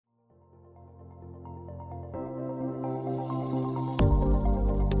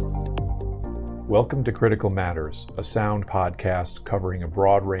Welcome to Critical Matters, a sound podcast covering a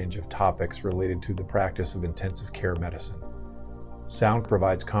broad range of topics related to the practice of intensive care medicine. Sound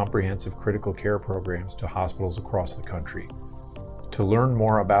provides comprehensive critical care programs to hospitals across the country. To learn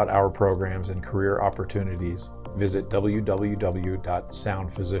more about our programs and career opportunities, visit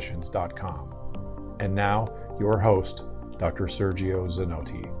www.soundphysicians.com. And now, your host, Dr. Sergio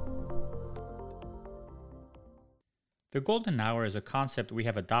Zanotti. The golden hour is a concept we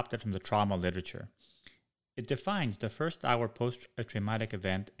have adopted from the trauma literature. It defines the first hour post a traumatic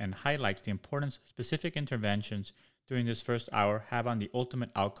event and highlights the importance specific interventions during this first hour have on the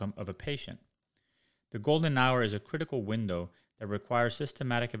ultimate outcome of a patient. The golden hour is a critical window that requires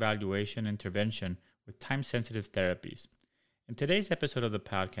systematic evaluation and intervention with time-sensitive therapies. In today's episode of the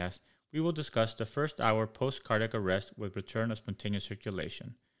podcast, we will discuss the first hour post-cardiac arrest with return of spontaneous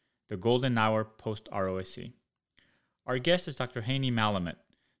circulation, the golden hour post-ROSC. Our guest is Dr. Heini Malamet.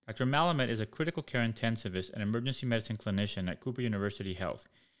 Dr. Malamet is a critical care intensivist and emergency medicine clinician at Cooper University Health.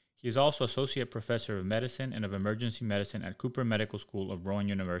 He is also Associate Professor of Medicine and of Emergency Medicine at Cooper Medical School of Rowan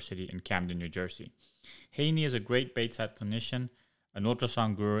University in Camden, New Jersey. Heini is a great bedside clinician, an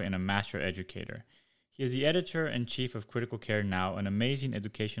ultrasound guru, and a master educator. He is the editor-in-chief of Critical Care Now, an amazing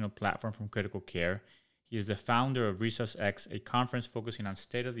educational platform from critical care. He is the founder of ResusX, a conference focusing on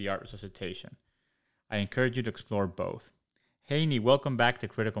state-of-the-art resuscitation. I encourage you to explore both. Heini, welcome back to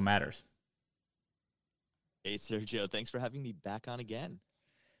Critical Matters. Hey, Sergio. Thanks for having me back on again.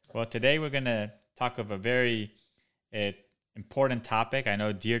 Well, today we're going to talk of a very important topic, I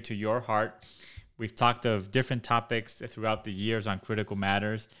know dear to your heart. We've talked of different topics throughout the years on Critical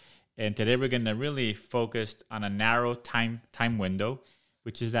Matters, and today we're going to really focus on a narrow time window,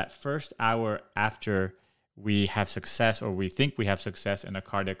 which is that first hour after we have success, or we think we have success in a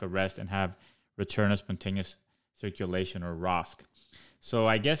cardiac arrest and have return of spontaneous circulation, or ROSC. So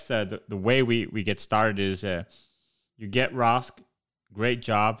I guess the way we get started is you get ROSC, great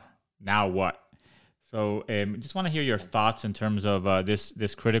job, now what? So just want to hear your thoughts in terms of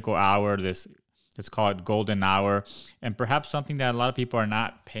this critical hour, let's call it golden hour, and perhaps something that a lot of people are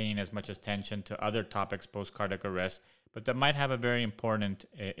not paying as much attention to other topics post-cardiac arrest, but that might have a very important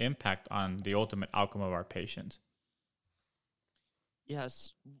impact on the ultimate outcome of our patients.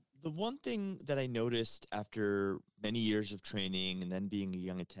 Yes. The one thing that I noticed after many years of training and then being a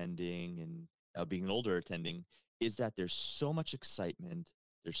young attending and now being an older attending is that there's so much excitement,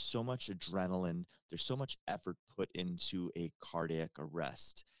 there's so much adrenaline, there's so much effort put into a cardiac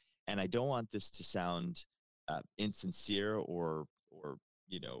arrest. And I don't want this to sound insincere or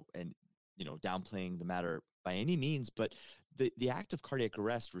downplaying the matter by any means, but the act of cardiac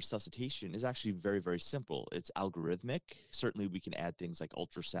arrest resuscitation is actually very, very simple. It's algorithmic. Certainly we can add things like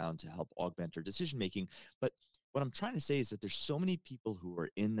ultrasound to help augment our decision making. But what I'm trying to say is that there's so many people who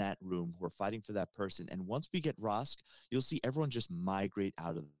are in that room who are fighting for that person. And once we get ROSC, you'll see everyone just migrate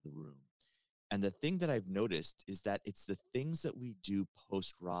out of the room. And the thing that I've noticed is that it's the things that we do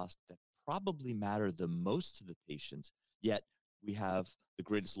post-ROSC that probably matter the most to the patient, yet we have the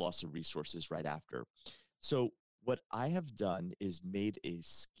greatest loss of resources right after. So what I have done is made a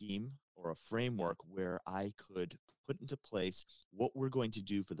scheme or a framework where I could put into place what we're going to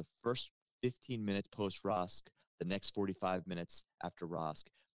do for the first 15 minutes post-ROSC, the next 45 minutes after ROSC.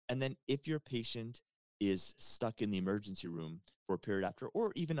 And then if your patient is stuck in the emergency room for a period after,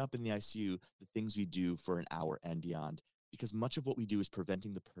 or even up in the ICU, the things we do for an hour and beyond. Because much of what we do is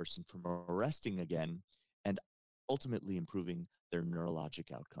preventing the person from arresting again and ultimately improving their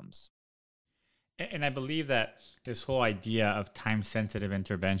neurologic outcomes. And I believe that this whole idea of time-sensitive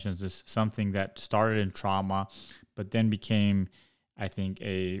interventions is something that started in trauma, but then became, I think,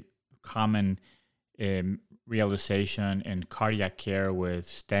 a common realization in cardiac care with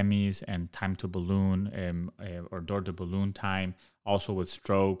STEMIs and time to balloon or door to balloon time, also with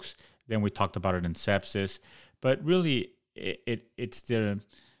strokes. Then we talked about it in sepsis. But really, it's the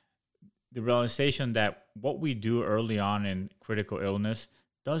realization that what we do early on in critical illness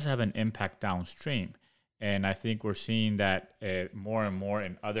does have an impact downstream. And I think we're seeing that more and more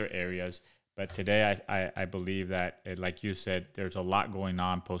in other areas. But today, I believe that, like you said, there's a lot going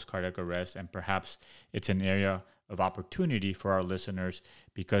on post-cardiac arrest, and perhaps it's an area of opportunity for our listeners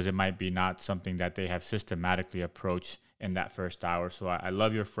because it might be not something that they have systematically approached in that first hour. So I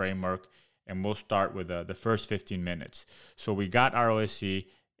love your framework, and we'll start with the first 15 minutes. So we got ROSC,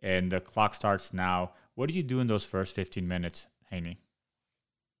 and the clock starts now. What do you do in those first 15 minutes, Heini?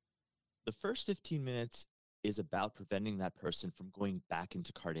 The first 15 minutes is about preventing that person from going back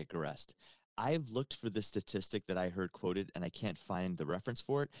into cardiac arrest. I've looked for this statistic that I heard quoted, and I can't find the reference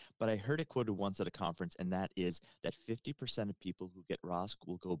for it, but I heard it quoted once at a conference, and that is that 50% of people who get ROSC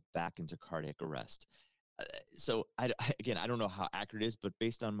will go back into cardiac arrest. So again, I don't know how accurate it is, but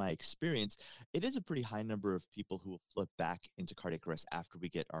based on my experience, it is a pretty high number of people who will flip back into cardiac arrest after we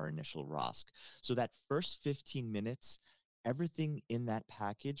get our initial ROSC. So that first 15 minutes, everything in that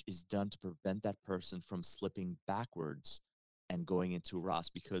package is done to prevent that person from slipping backwards and going into ROSC,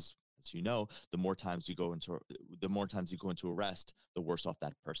 because as you know, the more times you go into arrest, the worse off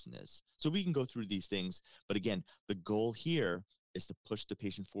that person is. So we can go through these things, but again, the goal here is to push the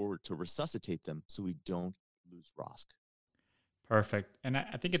patient forward to resuscitate them so we don't lose ROSC. Perfect. And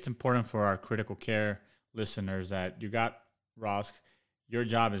I think it's important for our critical care listeners that you got ROSC. Your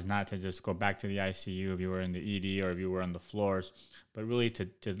job is not to just go back to the ICU if you were in the ED or if you were on the floors, but really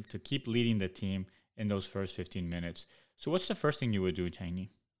to keep leading the team in those first 15 minutes. So what's the first thing you would do,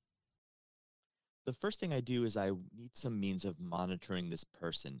 Chiney? The first thing I do is I need some means of monitoring this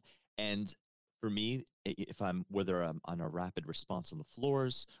person. And for me, whether I'm on a rapid response on the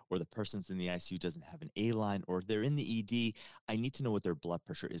floors, or the person's in the ICU doesn't have an A line, or they're in the ED, I need to know what their blood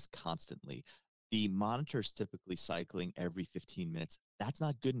pressure is constantly. The monitor is typically cycling every 15 minutes. That's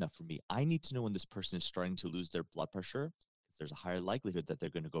not good enough for me. I need to know when this person is starting to lose their blood pressure, because there's a higher likelihood that they're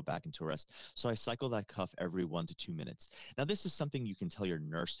going to go back into arrest. So I cycle that cuff every 1 to 2 minutes. Now, this is something you can tell your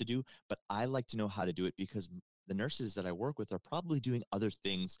nurse to do, but I like to know how to do it because the nurses that I work with are probably doing other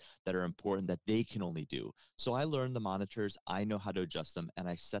things that are important that they can only do. So I learn the monitors, I know how to adjust them, and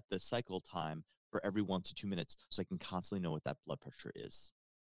I set the cycle time for every 1 to 2 minutes so I can constantly know what that blood pressure is.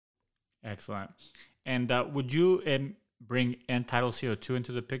 Excellent. And would you bring end-tidal CO2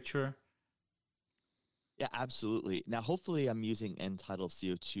 into the picture? Yeah, absolutely. Now, hopefully I'm using end-tidal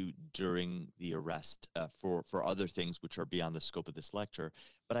CO2 during the arrest for other things which are beyond the scope of this lecture.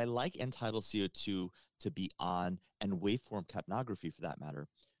 But I like end-tidal CO2 to be on, and waveform capnography for that matter,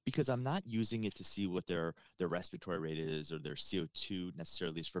 because I'm not using it to see what their respiratory rate is or their CO2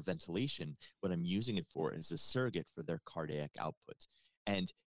 necessarily is for ventilation. What I'm using it for is a surrogate for their cardiac output.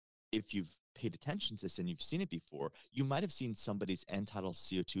 And if you've paid attention to this and you've seen it before, you might have seen somebody's end-tidal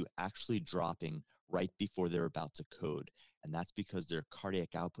CO2 actually dropping right before they're about to code. And that's because their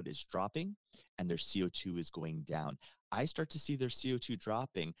cardiac output is dropping and their CO2 is going down. I start to see their CO2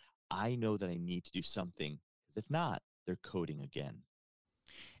 dropping. I know that I need to do something, because if not, they're coding again.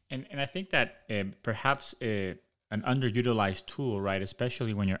 And I think that perhaps an underutilized tool, right,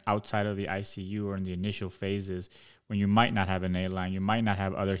 especially when you're outside of the ICU or in the initial phases, when you might not have an A-line, you might not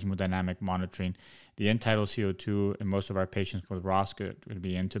have other hemodynamic monitoring, the end-tidal CO2 in most of our patients with ROSC would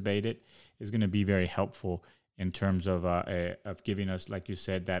be intubated, is going to be very helpful in terms of giving us, like you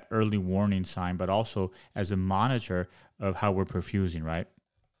said, that early warning sign, but also as a monitor of how we're perfusing, right?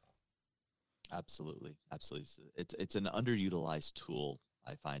 Absolutely. Absolutely. It's an underutilized tool,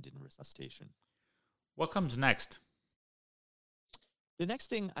 I find, in resuscitation. What comes next? The next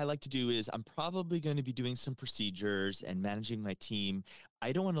thing I like to do is I'm probably going to be doing some procedures and managing my team.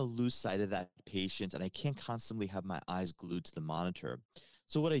 I don't want to lose sight of that patient, and I can't constantly have my eyes glued to the monitor.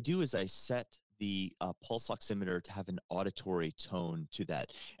 So what I do is I set the pulse oximeter to have an auditory tone to that.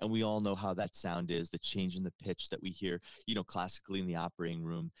 And we all know how that sound is, the change in the pitch that we hear, classically in the operating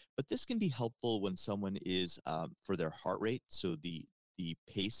room. But this can be helpful when someone is for their heart rate. So the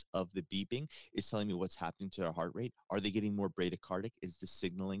pace of the beeping is telling me what's happening to their heart rate. Are they getting more bradycardic? Is this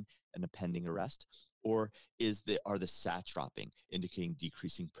signaling an impending arrest? Or are the sats dropping, indicating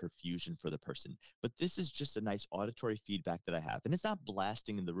decreasing perfusion for the person? But this is just a nice auditory feedback that I have. And it's not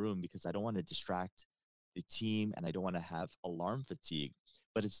blasting in the room because I don't want to distract the team and I don't want to have alarm fatigue.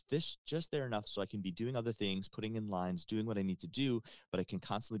 But it's just there enough so I can be doing other things, putting in lines, doing what I need to do, but I can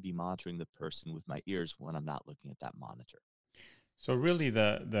constantly be monitoring the person with my ears when I'm not looking at that monitor. So really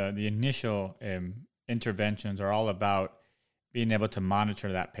the initial interventions are all about being able to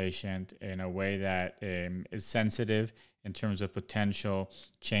monitor that patient in a way that is sensitive in terms of potential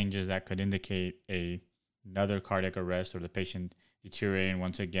changes that could indicate another cardiac arrest or the patient deteriorating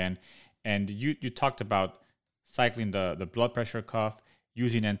once again. And you talked about cycling the blood pressure cuff,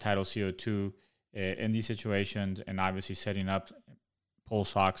 using end-tidal CO2 in these situations, and obviously setting up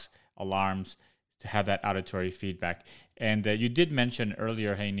pulse ox alarms to have that auditory feedback. And you did mention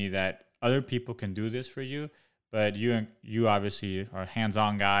earlier, Haney, that other people can do this for you, but you obviously are a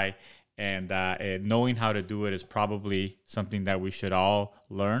hands-on guy, and knowing how to do it is probably something that we should all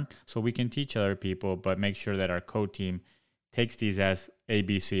learn, so we can teach other people, but make sure that our code team takes these as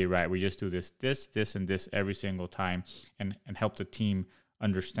ABC, right? We just do this, and this every single time, and help the team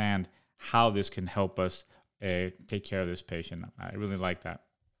understand how this can help us take care of this patient. I really like that.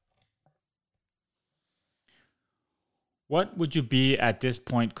 What would you be at this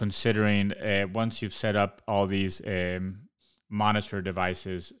point considering once you've set up all these monitor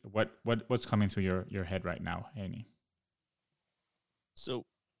devices? What's coming through your head right now, Haney? So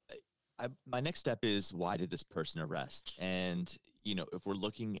my next step is, why did this person arrest? And, if we're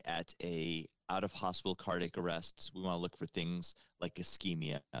looking at a out of hospital cardiac arrest, we want to look for things like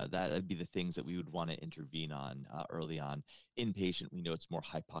ischemia. That would be the things that we would want to intervene on early on. Inpatient, we know it's more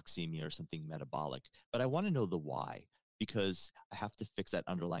hypoxemia or something metabolic, but I want to know the why, because I have to fix that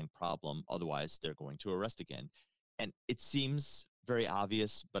underlying problem. Otherwise, they're going to arrest again. And it seems very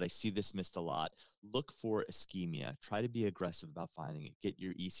obvious, but I see this missed a lot. Look for ischemia. Try to be aggressive about finding it. Get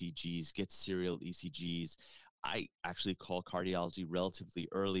your ECGs, get serial ECGs. I actually call cardiology relatively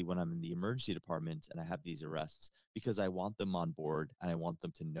early when I'm in the emergency department and I have these arrests, because I want them on board and I want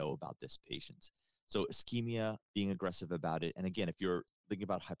them to know about this patient. So ischemia, being aggressive about it. And again, if you're thinking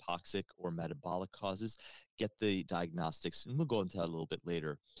about hypoxic or metabolic causes, get the diagnostics, and we'll go into that a little bit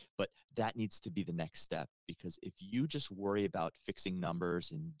later. But that needs to be the next step, because if you just worry about fixing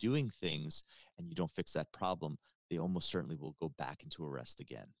numbers and doing things and you don't fix that problem, they almost certainly will go back into arrest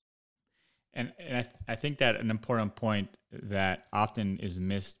again. And I think that an important point that often is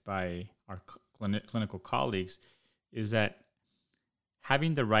missed by our clinical colleagues is that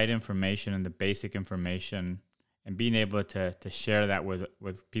having the right information and the basic information and being able to share that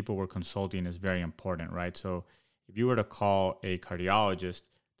with people we're consulting is very important, right? So if you were to call a cardiologist,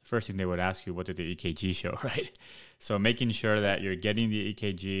 the first thing they would ask you, what did the EKG show, right? So making sure that you're getting the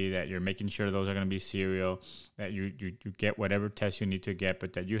EKG, that you're making sure those are going to be serial, that you get whatever test you need to get,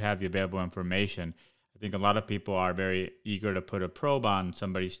 but that you have the available information. I think a lot of people are very eager to put a probe on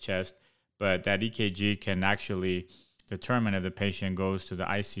somebody's chest, but that EKG can actually determine if the patient goes to the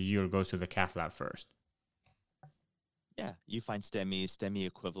ICU or goes to the cath lab first. Yeah, you find STEMI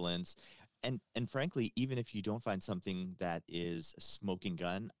equivalents. And frankly, even if you don't find something that is a smoking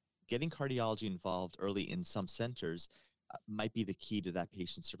gun, getting cardiology involved early in some centers might be the key to that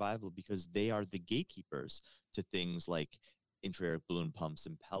patient's survival, because they are the gatekeepers to things like intra-aortic balloon pumps,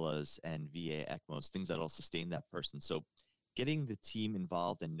 Impellas, and VA ECMOs, things that will sustain that person. So getting the team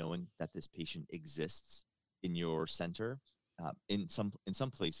involved and knowing that this patient exists in your center, in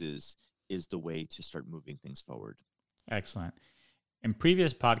some places, is the way to start moving things forward. Excellent. In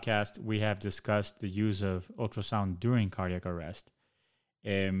previous podcasts, we have discussed the use of ultrasound during cardiac arrest.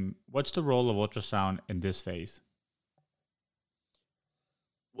 What's the role of ultrasound in this phase?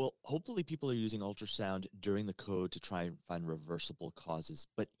 Well, hopefully people are using ultrasound during the code to try and find reversible causes.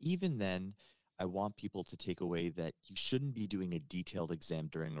 But even then, I want people to take away that you shouldn't be doing a detailed exam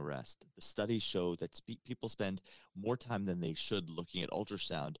during arrest. The studies show that people spend more time than they should looking at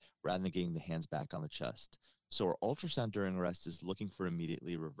ultrasound rather than getting the hands back on the chest. So our ultrasound during arrest is looking for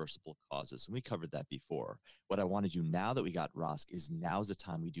immediately reversible causes. And we covered that before. What I want to do now that we got ROSC is, now's the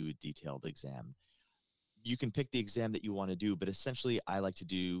time we do a detailed exam. You can pick the exam that you want to do, but essentially I like to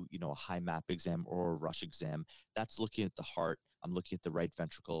do, a high map exam or a rush exam. That's looking at the heart. I'm looking at the right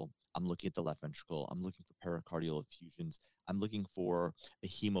ventricle. I'm looking at the left ventricle. I'm looking for pericardial effusions. I'm looking for a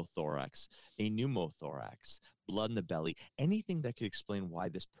hemothorax, a pneumothorax, blood in the belly, anything that could explain why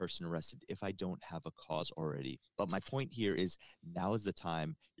this person arrested if I don't have a cause already. But my point here is, now is the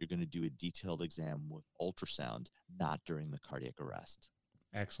time you're going to do a detailed exam with ultrasound, not during the cardiac arrest.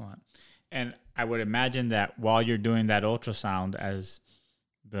 Excellent. And I would imagine that while you're doing that ultrasound as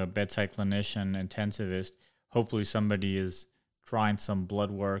the bedside clinician intensivist, hopefully somebody is trying some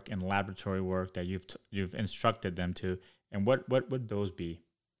blood work and laboratory work that you've instructed them to. And what would those be?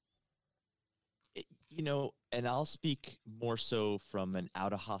 And I'll speak more so from an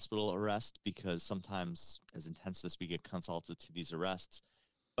out-of-hospital arrest, because sometimes as intensivists we get consulted to these arrests.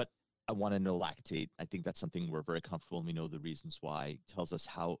 But I want to know lactate. I think that's something we're very comfortable and we know the reasons why. It tells us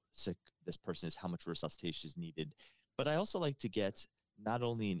how sick this person is, how much resuscitation is needed. But I also like to get not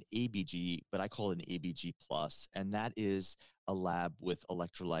only an ABG, but I call it an ABG plus, and that is a lab with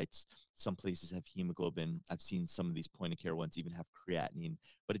electrolytes. Some places have hemoglobin. I've seen some of these point of care ones even have creatinine,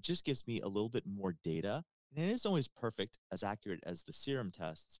 but it just gives me a little bit more data. And it isn't always perfect, as accurate as the serum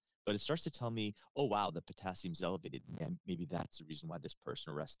tests, but it starts to tell me, oh, wow, the potassium's elevated. And maybe that's the reason why this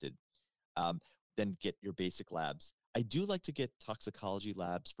person arrested. Then get your basic labs. I do like to get toxicology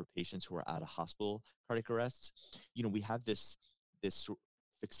labs for patients who are out of hospital cardiac arrests. We have this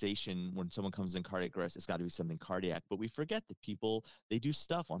fixation when someone comes in cardiac arrest, it's got to be something cardiac, but we forget that people, they do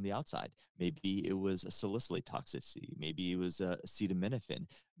stuff on the outside. Maybe it was a salicylate toxicity. Maybe it was a acetaminophen.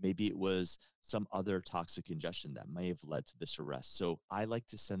 Maybe it was some other toxic ingestion that may have led to this arrest. So I like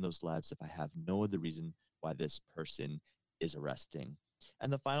to send those labs if I have no other reason why this person is arresting.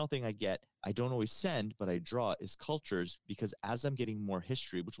 And the final thing I don't always send, but I draw, is cultures, because as I'm getting more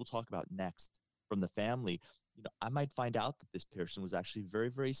history, which we'll talk about next, from the family, I might find out that this person was actually very,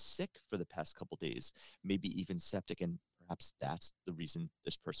 very sick for the past couple days, maybe even septic, and perhaps that's the reason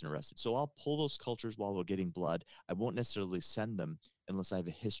this person arrested. So I'll pull those cultures while we're getting blood. I won't necessarily send them unless I have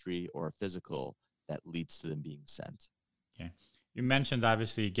a history or a physical that leads to them being sent. Yeah. You mentioned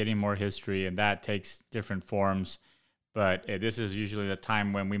obviously getting more history, and that takes different forms. But this is usually the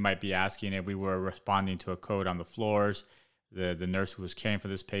time when we might be asking if we were responding to a code on the floors, the nurse who was caring for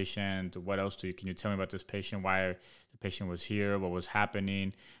this patient, what else can you tell me about this patient, why the patient was here, what was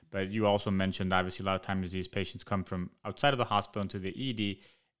happening. But you also mentioned obviously a lot of times these patients come from outside of the hospital into the ED,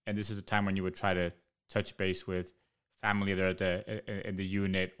 and this is a time when you would try to touch base with family there in the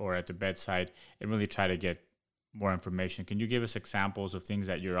unit or at the bedside and really try to get more information. Can you give us examples of things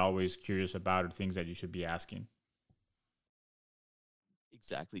that you're always curious about or things that you should be asking?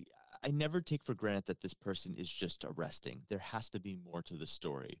 Exactly. I never take for granted that this person is just arresting. There has to be more to the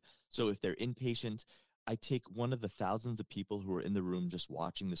story. So if they're inpatient, I take one of the thousands of people who are in the room just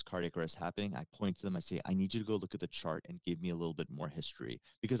watching this cardiac arrest happening. I point to them. I say, I need you to go look at the chart and give me a little bit more history,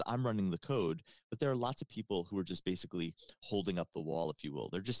 because I'm running the code. But there are lots of people who are just basically holding up the wall, if you will.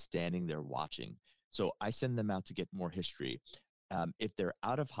 They're just standing there watching. So I send them out to get more history. If they're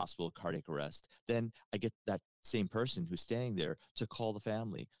out of hospital cardiac arrest, then I get that same person who's standing there to call the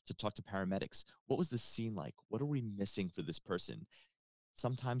family, to talk to paramedics. What was the scene like? What are we missing for this person?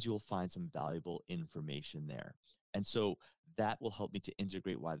 Sometimes you will find some valuable information there. And so that will help me to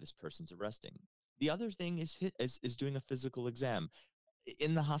integrate why this person's arresting. The other thing is doing a physical exam.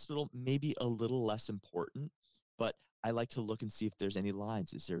 In the hospital, maybe a little less important, but I like to look and see if there's any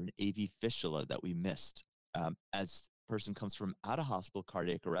lines. Is there an AV fistula that we missed? As person comes from out of hospital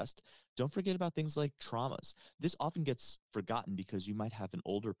cardiac arrest, don't forget about things like traumas. This often gets forgotten because you might have an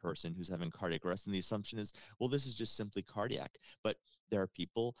older person who's having cardiac arrest, and the assumption is, well, this is just simply cardiac. But there are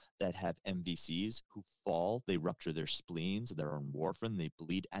people that have MVCs who fall, they rupture their spleens, they're on warfarin, they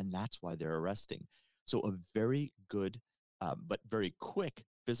bleed, and that's why they're arresting. So a very good, but very quick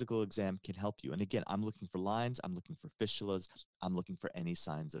physical exam can help you. And again, I'm looking for lines, I'm looking for fistulas, I'm looking for any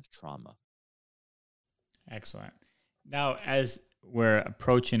signs of trauma. Excellent. Now, as we're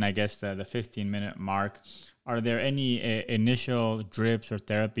approaching, I guess, the 15-minute mark, are there any initial drips or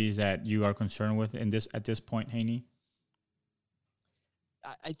therapies that you are concerned with at this point, Haney?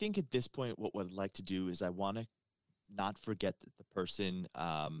 I think at this point, what I'd like to do is I want to not forget that the person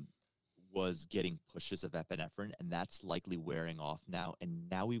was getting pushes of epinephrine, and that's likely wearing off now. And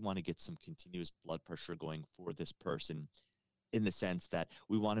now we want to get some continuous blood pressure going for this person, in the sense that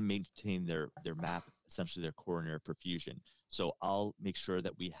we want to maintain their MAP, essentially their coronary perfusion. So I'll make sure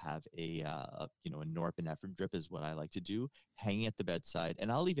that we have a norepinephrine drip, is what I like to do, hanging at the bedside. And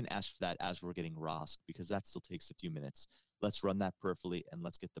I'll even ask for that as we're getting ROSC, because that still takes a few minutes. Let's run that peripherally and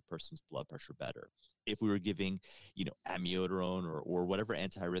let's get the person's blood pressure better. If we were giving, amiodarone or whatever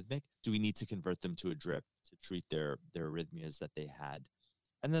antiarrhythmic, do we need to convert them to a drip to treat their arrhythmias that they had?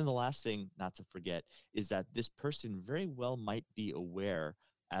 And then the last thing not to forget is that this person very well might be aware,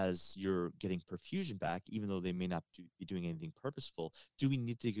 as you're getting perfusion back, even though they may not be doing anything purposeful, do we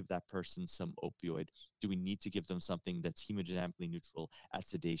need to give that person some opioid? Do we need to give them something that's hemodynamically neutral as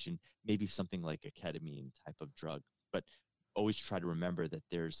sedation, maybe something like a ketamine type of drug? But always try to remember that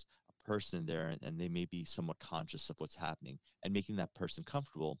there's a person there and they may be somewhat conscious of what's happening, and making that person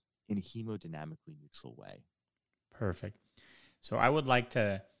comfortable in a hemodynamically neutral way. Perfect. So I would like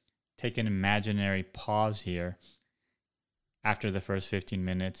to take an imaginary pause here after the first 15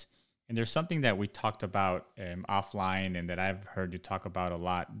 minutes. And there's something that we talked about offline, and that I've heard you talk about a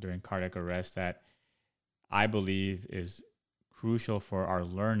lot during cardiac arrest, that I believe is crucial for our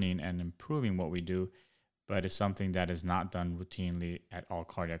learning and improving what we do, but it's something that is not done routinely at all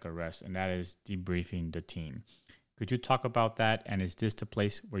cardiac arrests, and that is debriefing the team. Could you talk about that? And is this the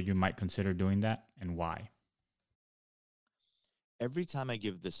place where you might consider doing that, and why? Every time I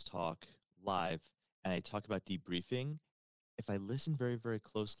give this talk live and I talk about debriefing, if I listen very, very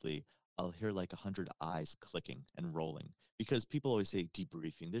closely, I'll hear like 100 eyes clicking and rolling, because people always say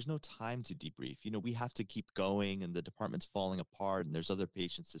debriefing. There's no time to debrief. We have to keep going, and the department's falling apart and there's other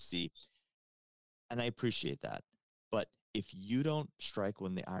patients to see. And I appreciate that. But if you don't strike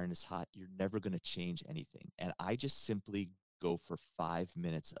when the iron is hot, you're never going to change anything. And I just simply go for 5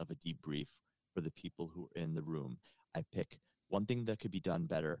 minutes of a debrief for the people who are in the room. I pick one thing that could be done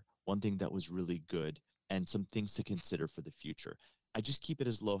better, one thing that was really good, and some things to consider for the future. I just keep it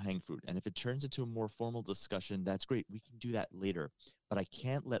as low-hanging fruit. And if it turns into a more formal discussion, that's great. We can do that later. But I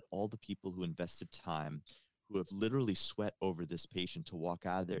can't let all the people who invested time, who have literally sweat over this patient to walk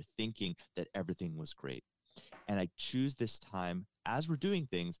out of there thinking that everything was great. And I choose this time as we're doing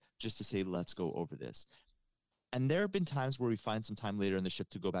things just to say, let's go over this. And there have been times where we find some time later in the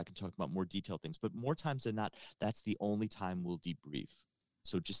shift to go back and talk about more detailed things, but more times than not, that's the only time we'll debrief.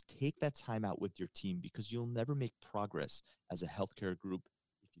 So just take that time out with your team, because you'll never make progress as a healthcare group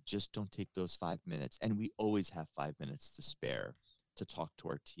if you just don't take those 5 minutes. And we always have 5 minutes to spare to talk to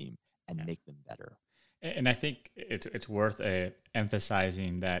our team and make them better. And I think it's worth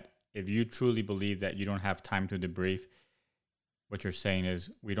emphasizing that if you truly believe that you don't have time to debrief, what you're saying is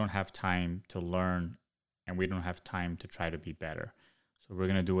we don't have time to learn, and we don't have time to try to be better. So we're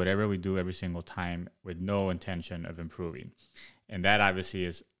going to do whatever we do every single time with no intention of improving. And that obviously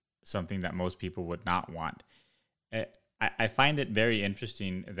is something that most people would not want. I find it very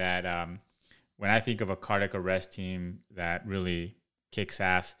interesting that when I think of a cardiac arrest team that really kicks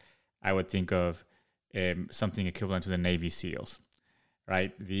ass, I would think of something equivalent to the Navy SEALs,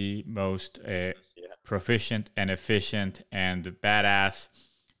 right? The most proficient and efficient and badass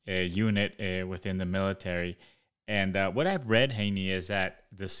unit within the military. And what I've read, Haney, is that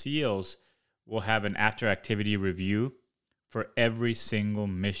the SEALs will have an after-activity review for every single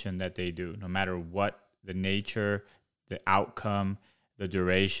mission that they do, no matter what the nature, the outcome, the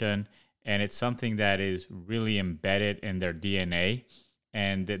duration. And it's something that is really embedded in their DNA,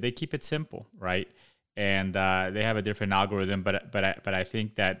 and they keep it simple, right? And they have a different algorithm, but I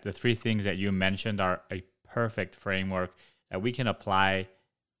think that the 3 things that you mentioned are a perfect framework that we can apply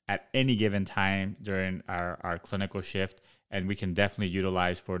at any given time during our clinical shift, and we can definitely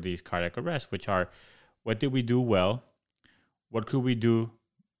utilize for these cardiac arrests, which are, what did we do well? What could we do?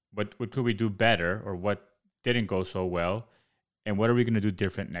 What could we do better, or what didn't go so well? And what are we going to do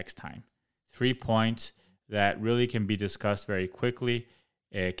different next time? 3 points that really can be discussed very quickly.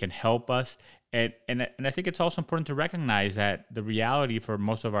 It can help us. And I think it's also important to recognize that the reality for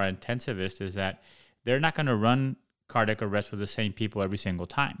most of our intensivists is that they're not going to run cardiac arrest with the same people every single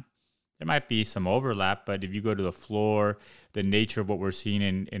time. There might be some overlap, but if you go to the floor, the nature of what we're seeing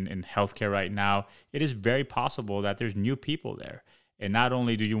in healthcare right now, it is very possible that there's new people there. And not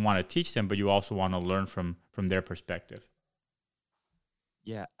only do you want to teach them, but you also want to learn from their perspective.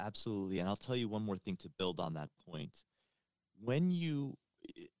 Yeah, absolutely. And I'll tell you one more thing to build on that point. When you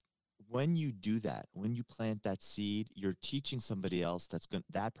do that, when you plant that seed, you're teaching somebody else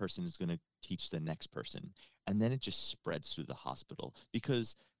that person is going to teach the next person. And then it just spreads through the hospital.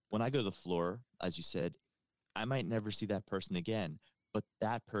 Because when I go to the floor, as you said, I might never see that person again, but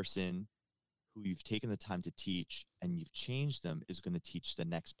that person who you've taken the time to teach and you've changed them is going to teach the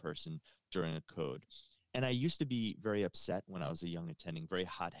next person during a code. And I used to be very upset when I was a young attending, very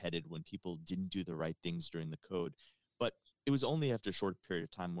hot-headed when people didn't do the right things during the code. But it was only after a short period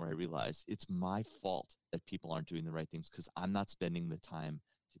of time where I realized it's my fault that people aren't doing the right things, because I'm not spending the time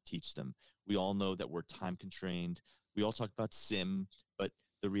to teach them. We all know that we're time constrained. We all talk about sim, but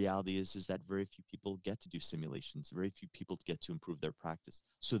the reality is that very few people get to do simulations. Very few people get to improve their practice.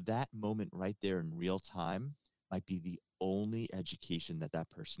 So that moment right there in real time might be the only education that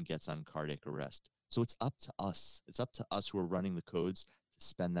person gets on cardiac arrest. So it's up to us. It's up to us who are running the codes to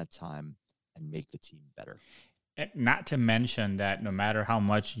spend that time and make the team better. Not to mention that no matter how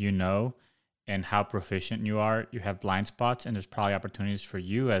much you know and how proficient you are, you have blind spots, and there's probably opportunities for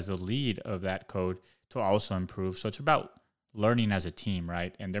you as the lead of that code to also improve. So it's about learning as a team,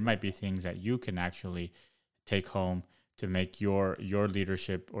 right? And there might be things that you can actually take home to make your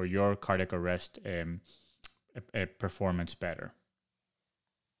leadership or your cardiac arrest performance better.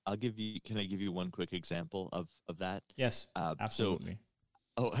 Can I give you one quick example of that? Yes, absolutely.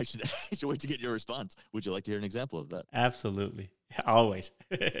 I should wait to get your response. Would you like to hear an example of that? Absolutely. Always.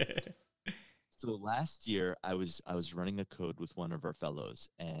 So last year I was running a code with one of our fellows,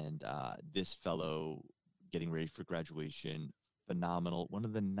 and this fellow getting ready for graduation, phenomenal, one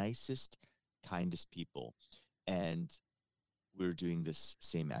of the nicest, kindest people. And we were doing this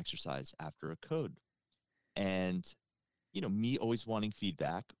same exercise after a code. And, me always wanting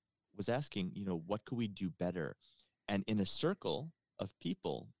feedback, was asking, what could we do better? And in a circle of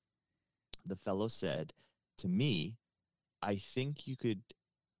people, the fellow said to me, I think you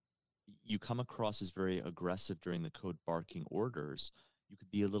come across as very aggressive during the code, barking orders. You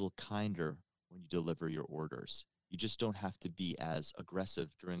could be a little kinder when you deliver your orders. You just don't have to be as aggressive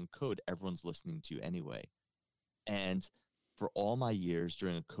during code. Everyone's listening to you anyway. And for all my years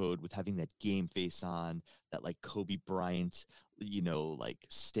during a code, with having that game face on, that like Kobe Bryant,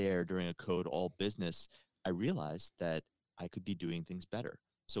 stare during a code, all business, I realized that I could be doing things better.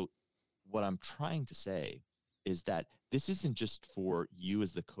 So what I'm trying to say is that this isn't just for you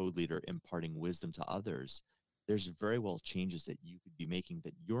as the code leader imparting wisdom to others. there's very well changes that you could be making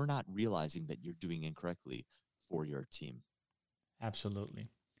that you're not realizing that you're doing incorrectly for your team. Absolutely.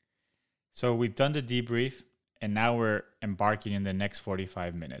 So we've done the debrief, and now we're embarking in the next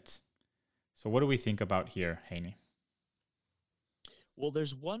 45 minutes. So what do we think about here, Haney? Well,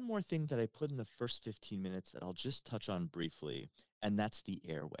 there's one more thing that I put in the first 15 minutes that I'll just touch on briefly, and that's the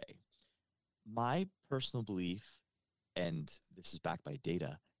airway. My personal belief, and this is backed by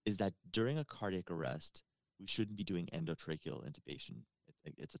data, is that during a cardiac arrest, we shouldn't be doing endotracheal intubation.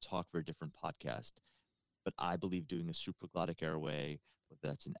 It's a talk for a different podcast, but I believe doing a supraglottic airway,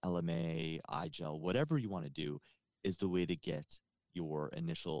 whether that's an LMA, iGel, whatever you want to do, is the way to get your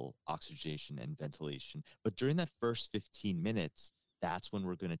initial oxygenation and ventilation. But during that first 15 minutes, that's when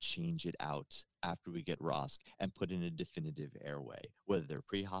we're going to change it out after we get ROSC and put in a definitive airway, whether they're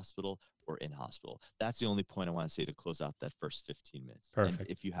pre-hospital or in hospital. That's the only point I want to say to close out that first 15 minutes. Perfect. And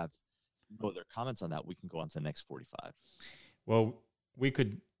if you have no other comments on that, we can go on to the next 45. Well, we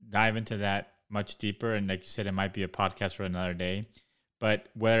could dive into that much deeper. And like you said, it might be a podcast for another day. But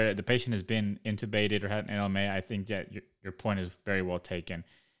where the patient has been intubated or had an LMA, I think that your point is very well taken.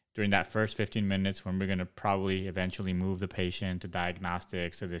 During that first 15 minutes, when we're going to probably eventually move the patient to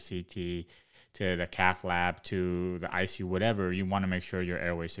diagnostics, to the CT, to the cath lab, to the ICU, whatever, you want to make sure your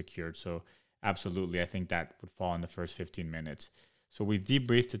airway is secured. So absolutely, I think that would fall in the first 15 minutes. So we've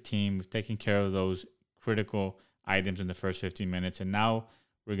debriefed the team. We've taken care of those critical items in the first 15 minutes. And now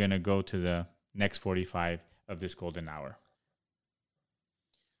we're going to go to the next 45 of this golden hour.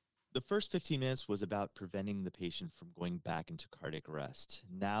 The first 15 minutes was about preventing the patient from going back into cardiac arrest.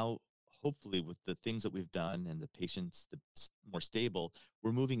 Now, hopefully, with the things that we've done and the patient's more stable,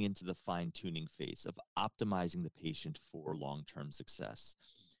 we're moving into the fine-tuning phase of optimizing the patient for long-term success.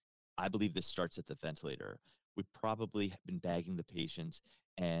 I believe this starts at the ventilator. We've probably been bagging the patient,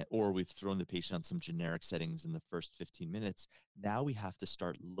 or we've thrown the patient on some generic settings in the first 15 minutes. Now we have to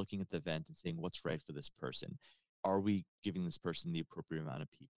start looking at the vent and saying what's right for this person. Are we giving this person the appropriate amount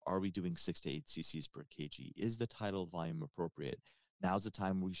of PEEP? Are we doing 6 to 8 cc's per kg? Is the tidal volume appropriate? Now's the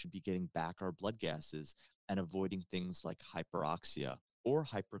time we should be getting back our blood gases and avoiding things like hyperoxia or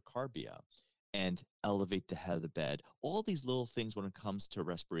hypercarbia and elevate the head of the bed. All these little things when it comes to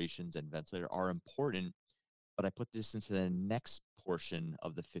respirations and ventilator are important, but I put this into the next portion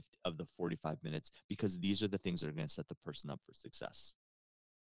of the 45 minutes because these are the things that are going to set the person up for success.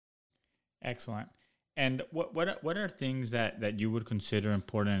 Excellent. And what are things that you would consider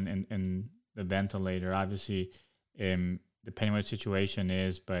important in the ventilator? Obviously, depending what the situation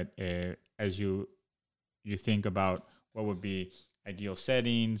is, but as you think about what would be ideal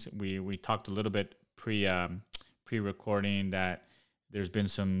settings, we talked a little bit pre-recording that there's been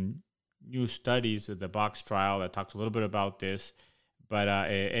some new studies of the Box trial that talks a little bit about this. But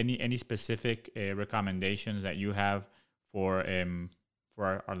any specific recommendations that you have for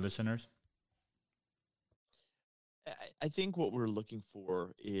our listeners? I think what we're looking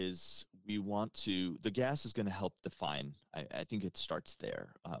for is the gas is going to help define. I think it starts there.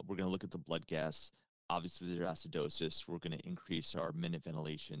 We're going to look at the blood gas. Obviously, there's acidosis. We're going to increase our minute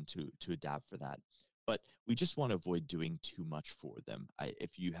ventilation to adapt for that. But we just want to avoid doing too much for them.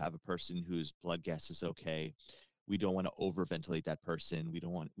 If you have a person whose blood gas is okay, we don't want to overventilate that person. We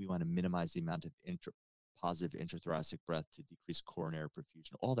want to minimize the amount of positive intrathoracic breath to decrease coronary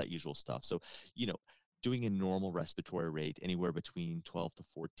perfusion, all that usual stuff. So, doing a normal respiratory rate anywhere between 12 to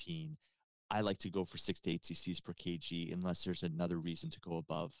 14. I like to go for 6 to 8 cc's per kg unless there's another reason to go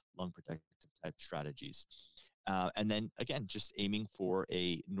above lung protective type strategies. And then again, just aiming for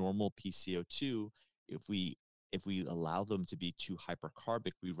a normal PCO2. If we allow them to be too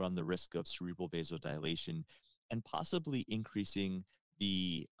hypercarbic, we run the risk of cerebral vasodilation and possibly increasing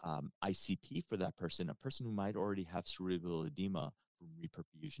the ICP for that person, a person who might already have cerebral edema from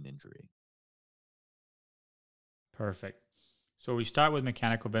reperfusion injury. Perfect. So we start with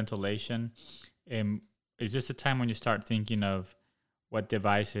mechanical ventilation. Is this a time when you start thinking of what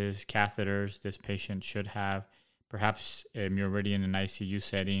devices, catheters this patient should have? Perhaps you're already in an ICU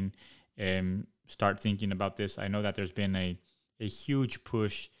setting. Start thinking about this. I know that there's been a huge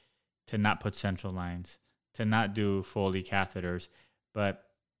push to not put central lines, to not do Foley catheters. But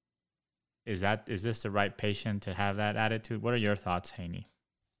is this the right patient to have that attitude? What are your thoughts, Haney?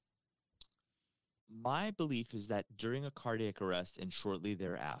 My belief is that during a cardiac arrest and shortly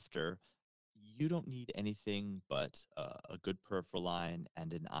thereafter, you don't need anything but a good peripheral line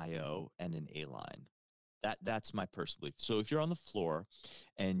and an IO and an A line. That's my personal belief. So if you're on the floor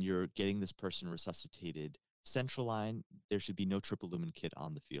and you're getting this person resuscitated, central line, there should be no triple lumen kit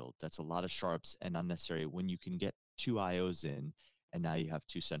on the field. That's a lot of sharps and unnecessary when you can get 2 IOs in and now you have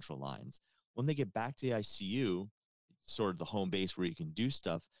 2 central lines. When they get back to the ICU, sort of the home base where you can do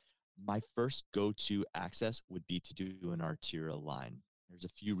stuff, my first go-to access would be to do an arterial line. There's a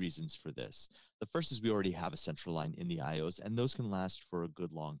few reasons for this. The first is we already have a central line in the IOs, and those can last for a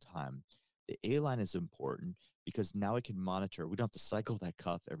good long time. The A line is important because now I can monitor. We don't have to cycle that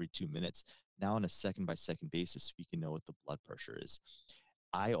cuff every 2 minutes. Now, on a second by second basis, we can know what the blood pressure is.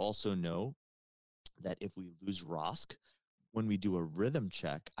 I also know that if we lose ROSC, when we do a rhythm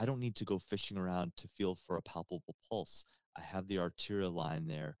check, I don't need to go fishing around to feel for a palpable pulse. I have the arterial line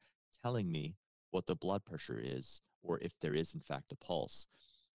there telling me what the blood pressure is, or if there is, in fact, a pulse.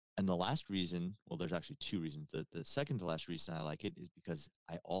 And the last reason, well, there's actually two reasons. The second to last reason I like it is because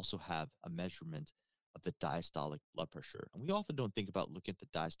I also have a measurement of the diastolic blood pressure. And we often don't think about looking at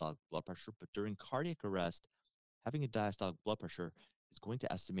the diastolic blood pressure, but during cardiac arrest, having a diastolic blood pressure is going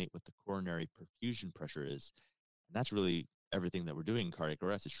to estimate what the coronary perfusion pressure is. And that's really everything that we're doing in cardiac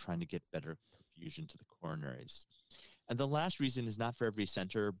arrest, is trying to get better perfusion to the coronaries. And the last reason is not for every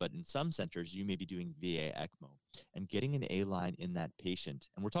center, but in some centers, you may be doing VA ECMO and getting an A line in that patient.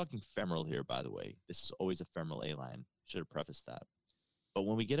 And we're talking femoral here, by the way. This is always a femoral A line. Should have prefaced that. But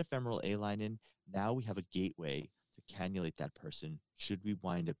when we get a femoral A line in, now we have a gateway to cannulate that person should we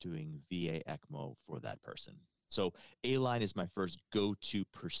wind up doing VA ECMO for that person. So A line is my first go-to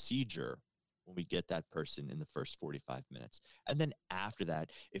procedure when we get that person in the first 45 minutes. And then after that,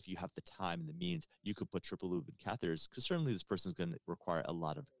 if you have the time and the means, you could put triple lumen catheters, because certainly this person is going to require a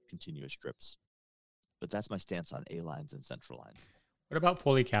lot of continuous strips. But that's my stance on A lines and central lines. What about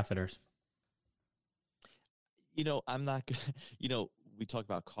Foley catheters? I'm not going we talk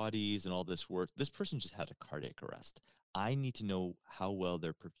about CAUTIs and all this work. This person just had a cardiac arrest. I need to know how well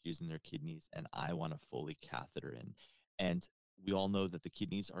they're perfusing their kidneys, and I want a Foley catheter in. And we all know that the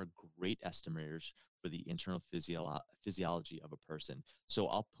kidneys are great estimators for the internal physiology of a person. So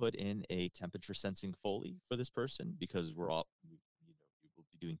I'll put in a temperature sensing Foley for this person, because we will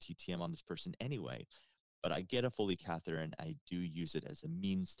be doing TTM on this person anyway. But I get a Foley catheter, and I do use it as a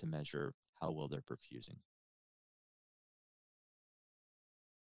means to measure how well they're perfusing.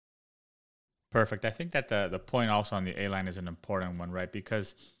 Perfect. I think that the point also on the A line is an important one, right?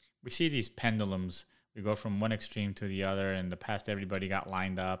 Because we see these pendulums. We go from one extreme to the other. In the past, everybody got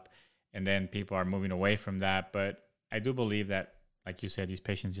lined up, and then people are moving away from that. But I do believe that, like you said, these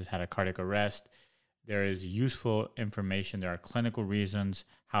patients just had a cardiac arrest. There is useful information. There are clinical reasons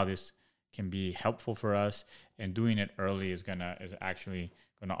how this can be helpful for us, and doing it early is actually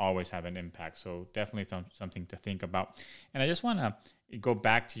gonna always have an impact. So definitely something to think about. And I just want to go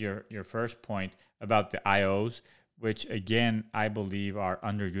back to your first point about the IOs, which again I believe are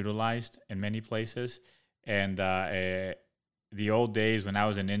underutilized in many places. And the old days when I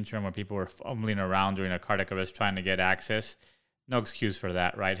was an intern, where people were fumbling around during a cardiac arrest trying to get access, no excuse for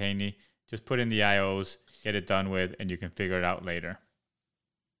that, right, Haney? Just put in the IOs, get it done with, and you can figure it out later.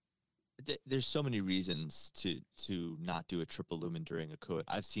 There's so many reasons to not do a triple lumen during a code.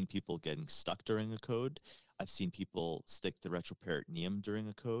 I've seen people getting stuck during a code. I've seen people stick the retroperitoneum during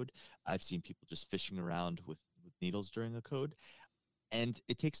a code. I've seen people just fishing around with needles during a code. And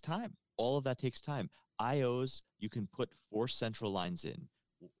it takes time. All of that takes time. IOs, you can put 4 central lines in,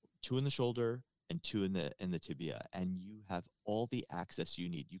 2 in the shoulder and 2 in the tibia, and you have all the access you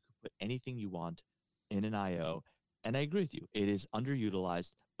need. You can put anything you want in an IO. And I agree with you. It is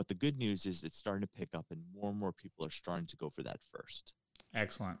underutilized. But the good news is it's starting to pick up, and more people are starting to go for that first.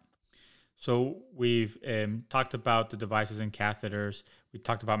 Excellent. So we've talked about the devices and catheters. We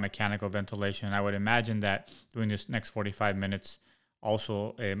talked about mechanical ventilation. I would imagine that during this next 45 minutes,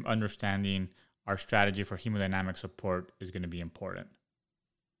 also understanding our strategy for hemodynamic support is going to be important.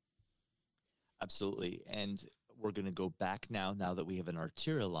 Absolutely. And we're going to go back now that we have an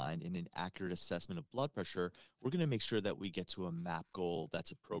arterial line and an accurate assessment of blood pressure. We're going to make sure that we get to a MAP goal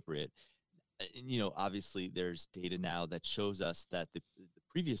that's appropriate. And, obviously there's data now that shows us that the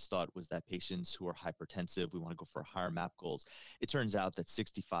previous thought was that patients who are hypertensive, we want to go for higher MAP goals. It turns out that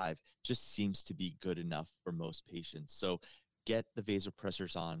 65 just seems to be good enough for most patients. So get the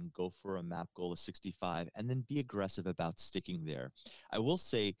vasopressors on, go for a MAP goal of 65, and then be aggressive about sticking there. I will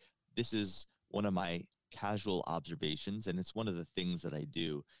say this is one of my casual observations, and it's one of the things that I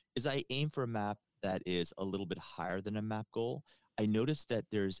do, is I aim for a MAP that is a little bit higher than a MAP goal. I notice that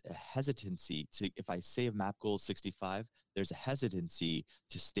there's a hesitancy to, if I say a MAP goal is 65, there's a hesitancy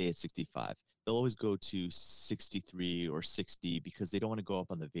to stay at 65. They'll always go to 63 or 60 because they don't want to go up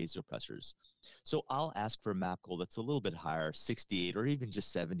on the vasopressors. So I'll ask for a MAP goal that's a little bit higher, 68 or even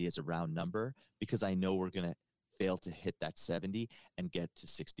just 70 as a round number, because I know we're going to fail to hit that 70 and get to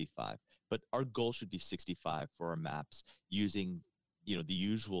 65. But our goal should be 65 for our MAPs using the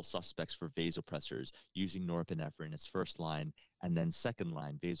usual suspects for vasopressors, using norepinephrine as first line, and then second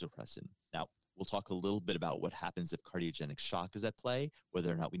line vasopressin. Now, we'll talk a little bit about what happens if cardiogenic shock is at play,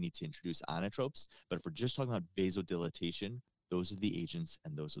 whether or not we need to introduce inotropes. But if we're just talking about vasodilatation, those are the agents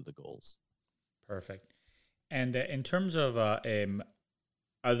and those are the goals. Perfect. And in terms of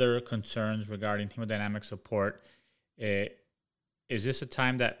other concerns regarding hemodynamic support, is this a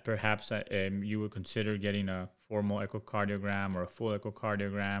time that perhaps you would consider getting a formal echocardiogram or a full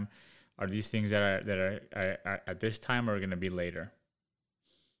echocardiogram? Are these things that are at this time or are going to be later?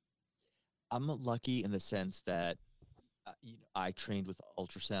 I'm lucky in the sense that I trained with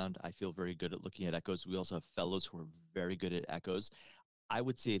ultrasound. I feel very good at looking at echoes. We also have fellows who are very good at echoes. I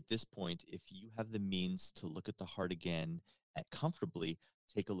would say at this point, if you have the means to look at the heart again and comfortably,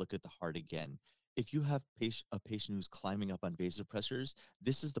 take a look at the heart again. If you have a patient who's climbing up on vasopressors,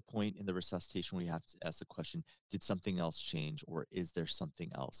 this is the point in the resuscitation where you have to ask the question, did something else change, or is there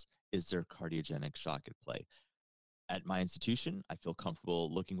something else? Is there cardiogenic shock at play? At my institution, I feel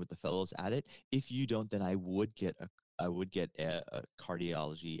comfortable looking with the fellows at it. If you don't, then I would get a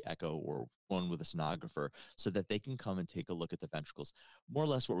cardiology echo or one with a sonographer so that they can come and take a look at the ventricles. More or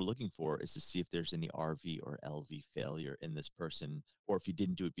less what we're looking for is to see if there's any RV or LV failure in this person, or if you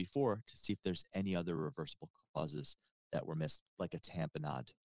didn't do it before, to see if there's any other reversible causes that were missed, like a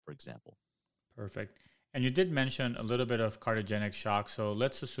tamponade, for example. Perfect. And you did mention a little bit of cardiogenic shock. So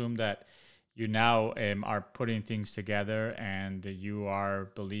let's assume that you now are putting things together and you are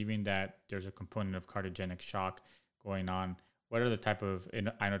believing that there's a component of cardiogenic shock going on. What are the type of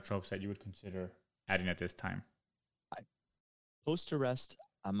inotropes that you would consider adding at this time? Post-arrest,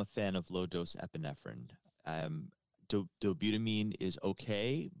 I'm a fan of low-dose epinephrine. Dobutamine is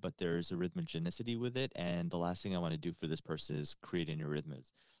okay, but there's arrhythmogenicity with it, and the last thing I want to do for this person is create any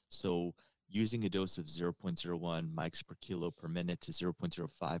arrhythmias. So using a dose of 0.01 mics per kilo per minute to 0.05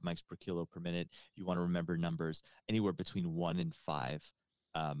 mics per kilo per minute, you want to remember numbers anywhere between 1 and 5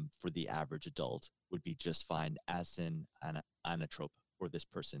 for the average adult would be just fine as an inotrope for this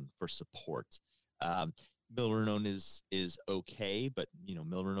person for support. Milrinone is okay, but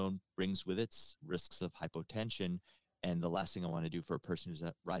milrinone brings with it risks of hypotension, and the last thing I want to do for a person who's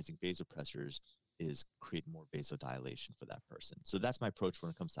at rising vasopressors is create more vasodilation for that person. So that's my approach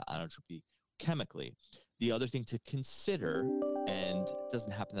when it comes to inotropy chemically. The other thing to consider, and it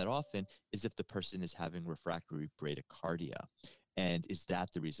doesn't happen that often, is if the person is having refractory bradycardia. And is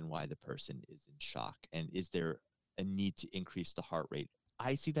that the reason why the person is in shock? And is there a need to increase the heart rate?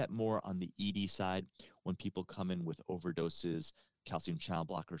 I see that more on the ED side when people come in with overdoses, calcium channel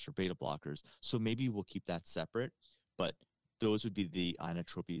blockers or beta blockers. So maybe we'll keep that separate, but those would be the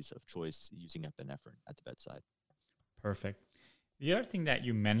inotropies of choice using epinephrine at the bedside. Perfect. The other thing that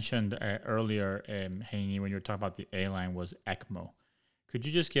you mentioned earlier, Haney, when you were talking about the A-line was ECMO. Could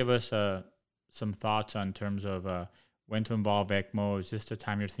you just give us some thoughts on terms of when to involve ECMO? Is this the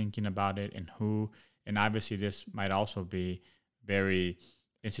time you're thinking about it, and who? And obviously this might also be very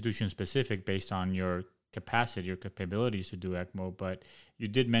institution specific based on your capacity, your capabilities to do ECMO, but you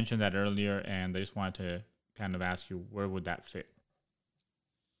did mention that earlier, and I just wanted to kind of ask you, where would that fit?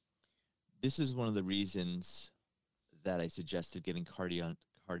 This is one of the reasons that I suggested getting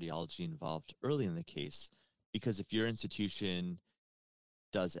cardiology involved early in the case, because if your institution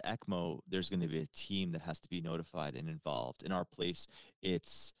does ECMO, there's going to be a team that has to be notified and involved. In our place,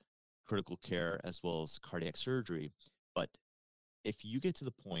 it's critical care as well as cardiac surgery. But if you get to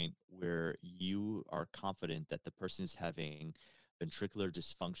the point where you are confident that the person is having ventricular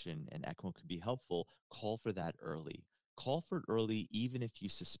dysfunction and ECMO can be helpful, call for that early. Call for it early, even if you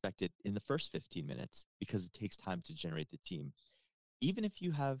suspect it in the first 15 minutes, because it takes time to generate the team. Even if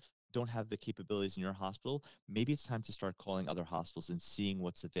you don't have the capabilities in your hospital, maybe it's time to start calling other hospitals and seeing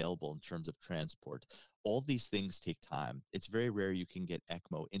what's available in terms of transport. All these things take time. It's very rare you can get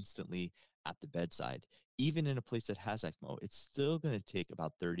ECMO instantly at the bedside. Even in a place that has ECMO, it's still going to take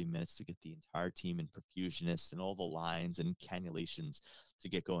about 30 minutes to get the entire team and perfusionists and all the lines and cannulations to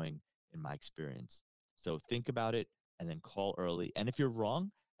get going, in my experience. So think about it and then call early. And if you're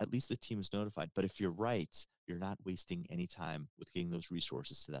wrong, at least the team is notified. But if you're right, you're not wasting any time with getting those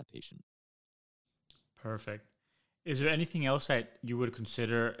resources to that patient. Perfect. Is there anything else that you would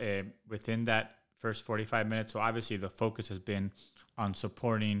consider within that first 45 minutes? So obviously the focus has been on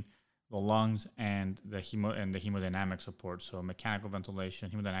supporting the lungs and the hemodynamic support. So mechanical ventilation,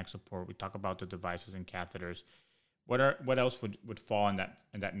 hemodynamic support. We talk about the devices and catheters. What else would fall in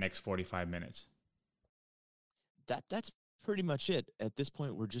that next 45 minutes? That's pretty much it. At this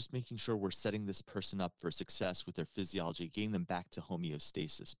point, we're just making sure we're setting this person up for success with their physiology, getting them back to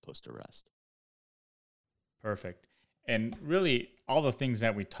homeostasis post-arrest. Perfect. And really, all the things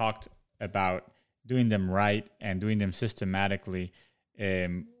that we talked about, doing them right and doing them systematically,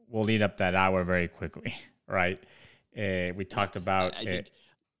 will eat up that hour very quickly, right? We Yeah, talked about I think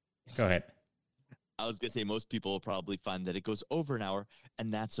Go ahead. I was gonna say most people will probably find that it goes over an hour,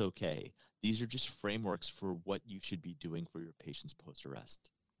 and that's okay. These are just frameworks for what you should be doing for your patients post arrest.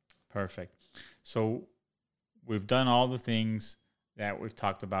 Perfect. So we've done all the things that we've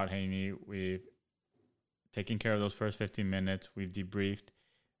talked about, Haney. We've taken care of those first 15 minutes. We've debriefed.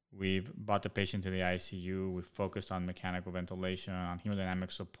 We've brought the patient to the ICU. We've focused on mechanical ventilation, on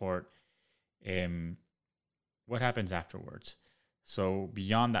hemodynamic support. What happens afterwards? So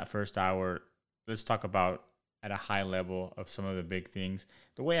beyond that first hour, let's talk about at a high level of some of the big things.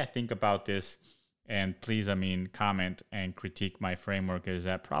 The way I think about this, and please, comment and critique my framework, is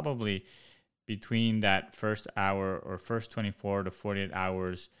that probably between that first hour or first 24 to 48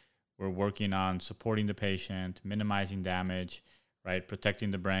 hours, we're working on supporting the patient, minimizing damage, right?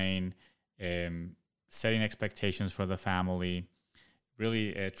 Protecting the brain, setting expectations for the family,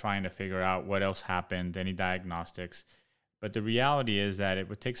 really trying to figure out what else happened, any diagnostics. But the reality is that it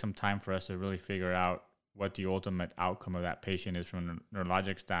would take some time for us to really figure out what the ultimate outcome of that patient is from a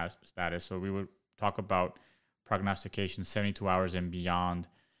neurologic status. So we would talk about prognostication 72 hours and beyond.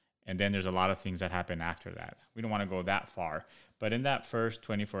 And then there's a lot of things that happen after that. We don't want to go that far. But in that first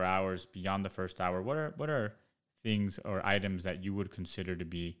 24 hours, beyond the first hour, what are things or items that you would consider to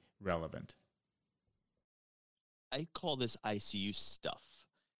be relevant? I call this ICU stuff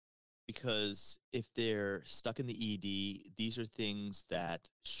because if they're stuck in the ED, these are things that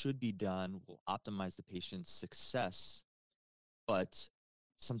should be done, will optimize the patient's success, but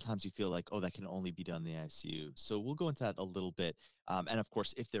sometimes you feel like, oh, that can only be done in the ICU. So we'll go into that a little bit. And of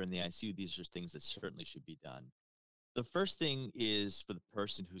course, if they're in the ICU, these are things that certainly should be done. The first thing is for the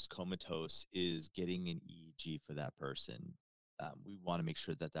person who's comatose is getting an EEG for that person. We want to make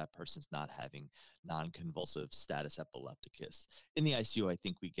sure that that person's not having non-convulsive status epilepticus. In the ICU, I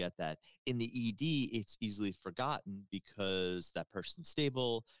think we get that. In the ED, it's easily forgotten because that person's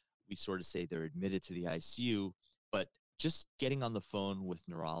stable. We sort of say they're admitted to the ICU, but just getting on the phone with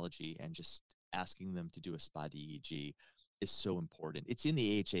neurology and just asking them to do a spot EEG is so important. It's in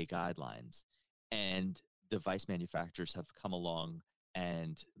the AHA guidelines, and device manufacturers have come along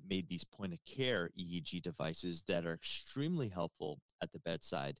and made these point of care EEG devices that are extremely helpful at the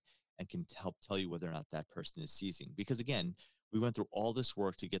bedside and can help tell you whether or not that person is seizing. Because again, we went through all this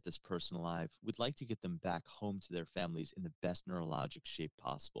work to get this person alive. We'd like to get them back home to their families in the best neurologic shape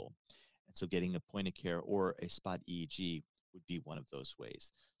possible. And so getting a point of care or a spot EEG would be one of those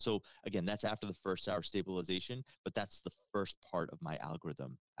ways. So again, that's after the first hour stabilization, but that's the first part of my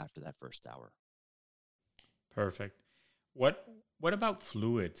algorithm after that first hour. Perfect. What about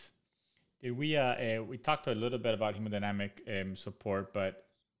fluids? Did we talked a little bit about hemodynamic support, but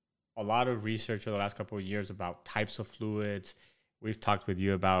a lot of research over the last couple of years about types of fluids. We've talked with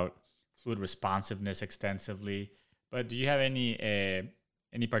you about fluid responsiveness extensively, but do you have any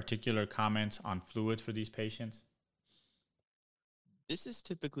particular comments on fluids for these patients? This is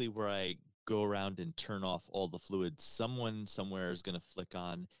typically where I go around and turn off all the fluids. Someone somewhere is going to flick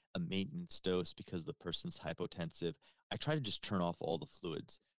on a maintenance dose because the person's hypotensive. I try to just turn off all the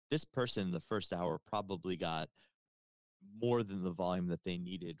fluids. This person in the first hour probably got more than the volume that they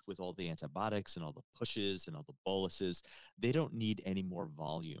needed with all the antibiotics and all the pushes and all the boluses. They don't need any more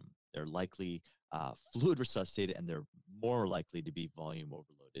volume. They're likely fluid resuscitated, and they're more likely to be volume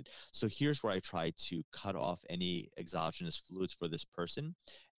overloaded. So here's where I try to cut off any exogenous fluids for this person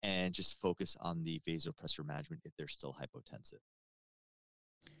and just focus on the vasopressor management if they're still hypotensive.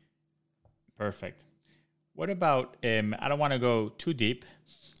 Perfect. What about, I don't want to go too deep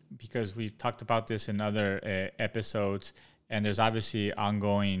because we've talked about this in other episodes, and there's obviously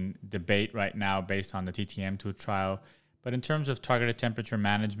ongoing debate right now based on the TTM2 trial. But in terms of targeted temperature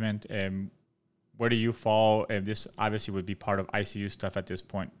management, where do you fall? This obviously would be part of ICU stuff at this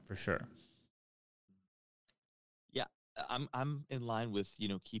point, for sure. Yeah, I'm in line with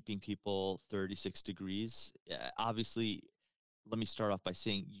keeping people 36 degrees. Obviously, let me start off by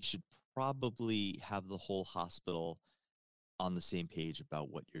saying you should probably have the whole hospital on the same page about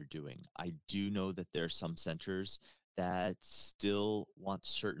what you're doing. I do know that there are some centers that still want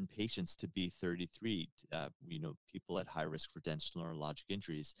certain patients to be 33, people at high risk for dense neurologic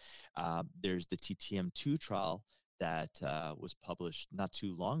injuries. There's the TTM2 trial that was published not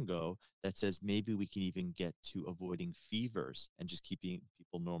too long ago that says maybe we can even get to avoiding fevers and just keeping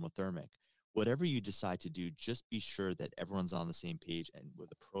people normothermic. Whatever you decide to do, just be sure that everyone's on the same page and with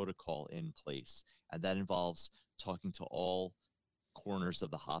a protocol in place. And that involves talking to all corners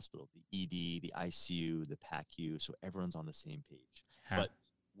of the hospital, the ED, the ICU, the PACU, so everyone's on the same page. Huh.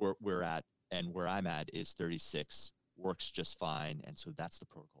 But where I'm at is 36, works just fine. And so that's the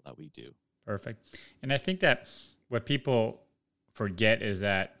protocol that we do. Perfect. And I think that what people forget is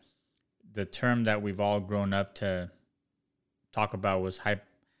that the term that we've all grown up to talk about was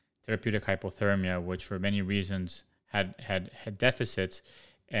therapeutic hypothermia, which for many reasons had deficits.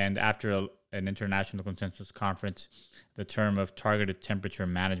 And after an international consensus conference, the term of targeted temperature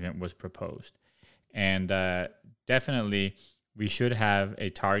management was proposed. And definitely, we should have a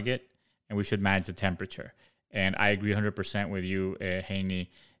target and we should manage the temperature. And I agree 100% with you, Haney,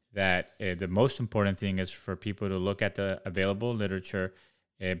 that the most important thing is for people to look at the available literature,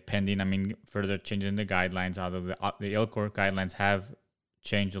 pending, further changes in the guidelines, although the ILCOR guidelines have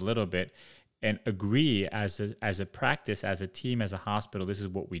changed a little bit, and agree as a practice, as a team, as a hospital, this is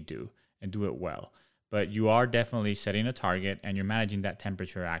what we do and do it well. But you are definitely setting a target and you're managing that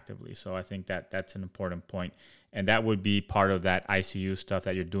temperature actively. So I think that that's an important point. And that would be part of that ICU stuff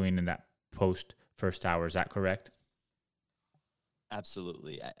that you're doing in that post first hour. Is that correct?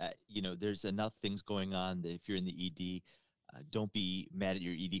 Absolutely. There's enough things going on that if you're in the ED, don't be mad at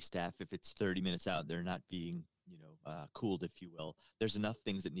your ED staff if it's 30 minutes out. They're not being, cooled, if you will. There's enough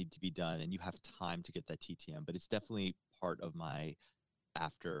things that need to be done, and you have time to get that TTM. But it's definitely part of my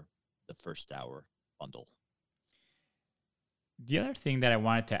after the first hour bundle. The other thing that I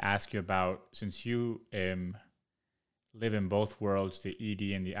wanted to ask you about, since you live in both worlds, the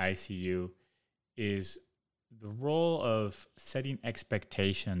ED and the ICU, is the role of setting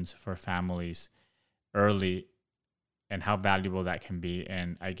expectations for families early and how valuable that can be.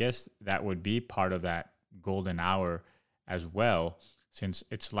 And I guess that would be part of that golden hour as well, since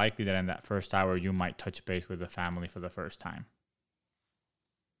it's likely that in that first hour, you might touch base with the family for the first time.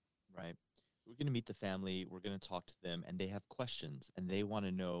 Right. We're going to meet the family. We're going to talk to them, and they have questions, and they want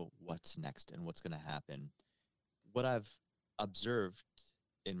to know what's next and what's going to happen. What I've observed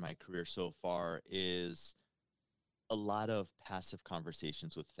in my career so far is a lot of passive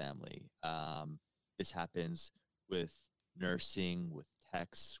conversations with family. This happens with nursing, with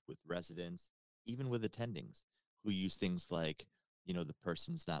techs, with residents, even with attendings who use things like, the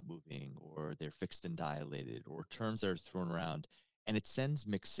person's not moving, or they're fixed and dilated, or terms that are thrown around, and it sends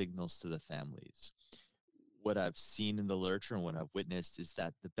mixed signals to the families. What I've seen in the literature and what I've witnessed is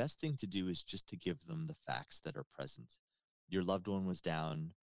that the best thing to do is just to give them the facts that are present. Your loved one was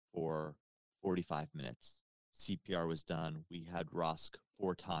down for 45 minutes. CPR was done. We had ROSC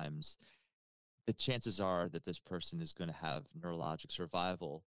 4 times. The chances are that this person is going to have neurologic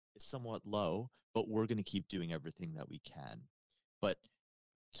survival is somewhat low, but we're going to keep doing everything that we can. But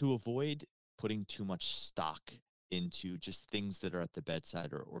to avoid putting too much stock into just things that are at the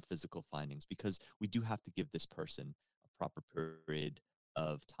bedside or physical findings, because we do have to give this person a proper period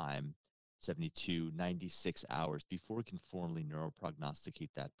of time, 72, 96 hours, before we can formally neuroprognosticate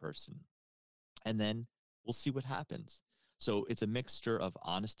that person. And then we'll see what happens. So it's a mixture of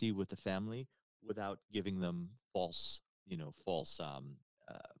honesty with the family without giving them false,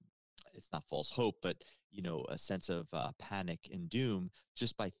 it's not false hope, but, a sense of panic and doom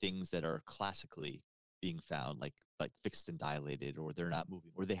just by things that are classically being found, like fixed and dilated, or they're not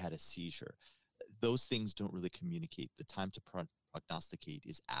moving, or they had a seizure. Those things don't really communicate. The time to prognosticate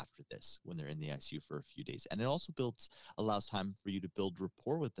is after this, when they're in the ICU for a few days. And it also allows time for you to build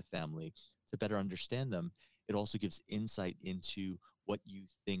rapport with the family to better understand them. It also gives insight into what you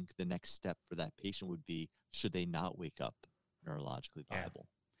think the next step for that patient would be should they not wake up neurologically viable.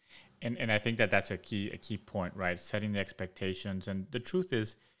 Yeah. And I think that that's a key point, right? Setting the expectations. And the truth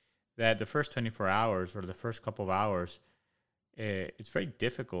is that the first 24 hours or the first couple of hours, it's very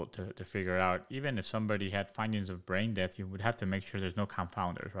difficult to figure out. Even if somebody had findings of brain death, you would have to make sure there's no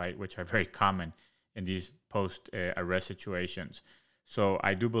confounders, right? Which are very common in these post-arrest situations. So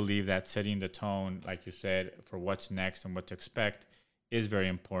I do believe that setting the tone, like you said, for what's next and what to expect is very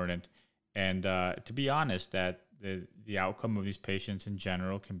important. And to be honest, that the outcome of these patients in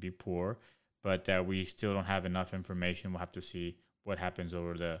general can be poor, but that we still don't have enough information. We'll have to see what happens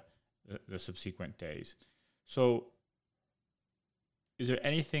over the subsequent days. So is there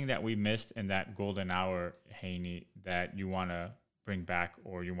anything that we missed in that golden hour, Haney, that you want to bring back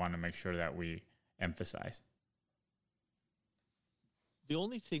or you want to make sure that we emphasize? The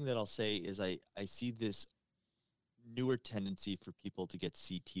only thing that I'll say is I see this newer tendency for people to get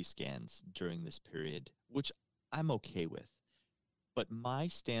CT scans during this period, which I'm okay with. But my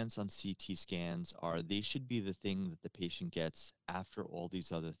stance on CT scans are they should be the thing that the patient gets after all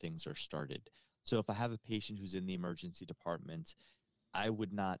these other things are started. So if I have a patient who's in the emergency department, I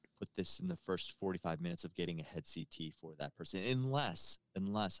would not put this in the first 45 minutes of getting a head CT for that person, unless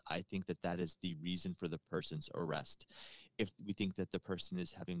I think that that is the reason for the person's arrest. If we think that the person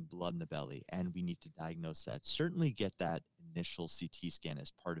is having blood in the belly and we need to diagnose that, certainly get that initial CT scan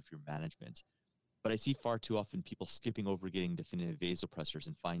as part of your management. But I see far too often people skipping over getting definitive vasopressors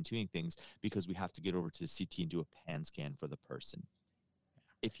and fine-tuning things because we have to get over to the CT and do a pan scan for the person.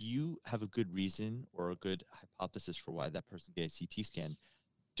 If you have a good reason or a good hypothesis for why that person get a CT scan,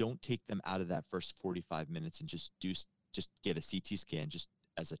 don't take them out of that first 45 minutes and just get a CT scan just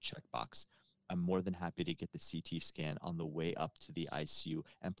as a checkbox. I'm more than happy to get the CT scan on the way up to the ICU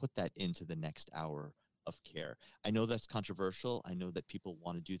and put that into the next hour of care. I know that's controversial. I know that people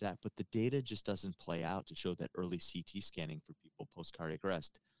want to do that, but the data just doesn't play out to show that early CT scanning for people post-cardiac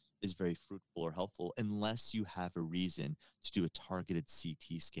arrest is very fruitful or helpful unless you have a reason to do a targeted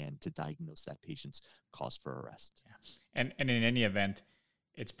CT scan to diagnose that patient's cause for arrest. Yeah. And in any event,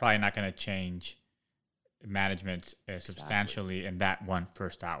 it's probably not going to change management substantially in that one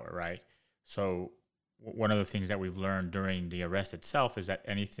first hour, right? So one of the things that we've learned during the arrest itself is that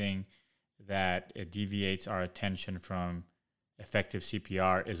anything that deviates our attention from effective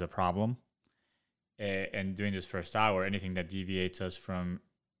CPR is a problem. And during this first hour, anything that deviates us from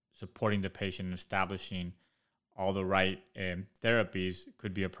supporting the patient and establishing all the right therapies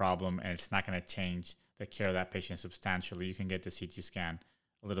could be a problem, and it's not going to change the care of that patient substantially. You can get the CT scan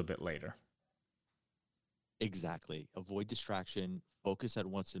a little bit later. Exactly. Avoid distraction, focus at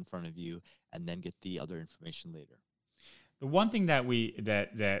what's in front of you, and then get the other information later. The one thing that we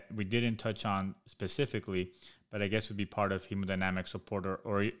didn't touch on specifically, but I guess would be part of hemodynamic support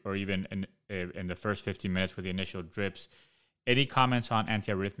or even in the first 15 minutes with the initial drips. Any comments on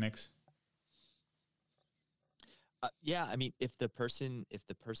antiarrhythmics? Yeah, I mean, if the person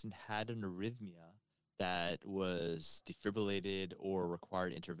had an arrhythmia that was defibrillated or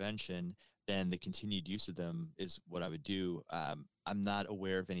required intervention, then the continued use of them is what I would do. I'm not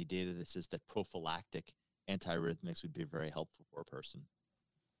aware of any data that says that prophylactic antiarrhythmics would be very helpful for a person.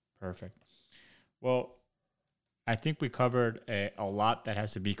 Perfect. Well, I think we covered a lot that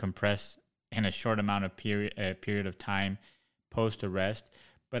has to be compressed in a short amount of period of time post-arrest.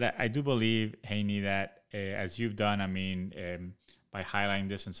 But I do believe, Heini, that as you've done, I mean, by highlighting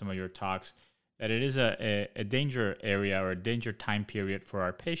this in some of your talks, that it is a danger area or a danger time period for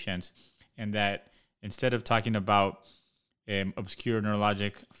our patients, and that instead of talking about obscure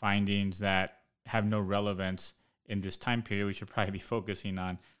neurologic findings that have no relevance in this time period, we should probably be focusing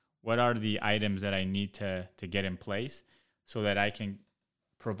on what are the items that I need to get in place so that I can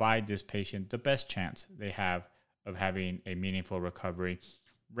provide this patient the best chance they have of having a meaningful recovery,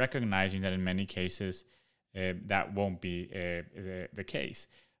 recognizing that in many cases that won't be the case.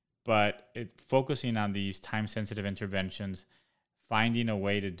 But focusing on these time-sensitive interventions, finding a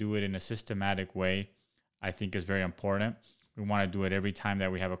way to do it in a systematic way, I think is very important. We want to do it every time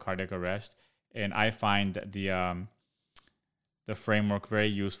that we have a cardiac arrest. And I find the framework very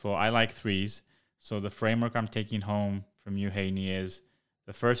useful. I like threes. So the framework I'm taking home from you, Heini, is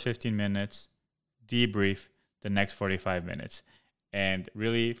the first 15 minutes, debrief the next 45 minutes, and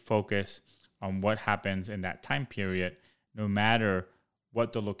really focus on what happens in that time period, no matter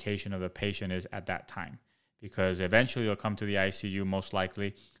what the location of the patient is at that time. Because eventually they'll come to the ICU most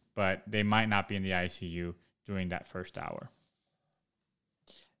likely, but they might not be in the ICU during that first hour.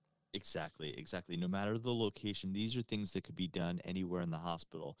 Exactly. No matter the location, these are things that could be done anywhere in the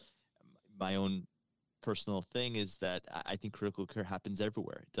hospital. My own personal thing is that I think critical care happens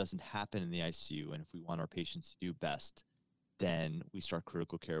everywhere. It doesn't happen in the ICU. And if we want our patients to do best, then we start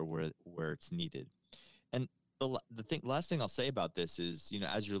critical care where it's needed. And the last thing I'll say about this is,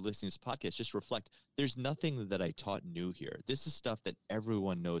 as you're listening to this podcast, just reflect. There's nothing that I taught new here. This is stuff that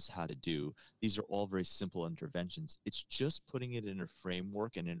everyone knows how to do. These are all very simple interventions. It's just putting it in a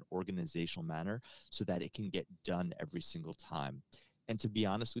framework and an organizational manner so that it can get done every single time. And to be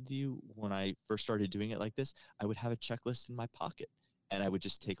honest with you, when I first started doing it like this, I would have a checklist in my pocket and I would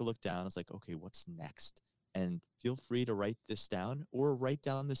just take a look down. I was like, okay, what's next? And feel free to write this down or write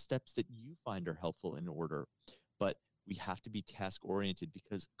down the steps that you find are helpful in order. But we have to be task-oriented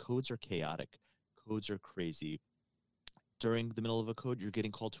because codes are chaotic. Codes are crazy. During the middle of a code, you're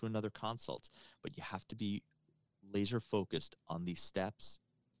getting called to another consult. But you have to be laser-focused on these steps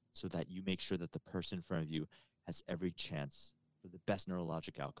so that you make sure that the person in front of you has every chance for the best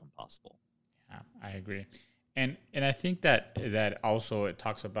neurologic outcome possible. Yeah, I agree. And I think that also it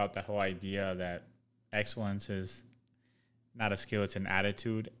talks about that whole idea that excellence is not a skill, it's an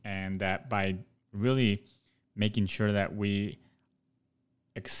attitude, and that by really making sure that we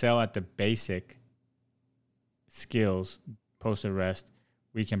excel at the basic skills, post-arrest,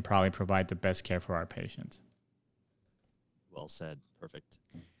 we can probably provide the best care for our patients. Well said. Perfect.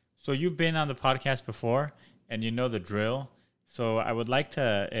 So you've been on the podcast before, and you know the drill. So I would like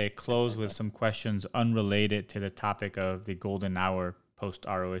to close with some questions unrelated to the topic of the golden hour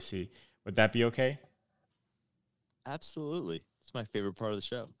post-ROSC. Would that be okay? Absolutely. It's my favorite part of the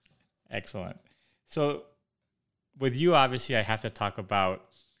show. Excellent. So with you, obviously, I have to talk about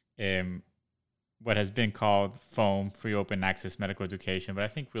what has been called FOAM, Free Open Access Medical Education, but I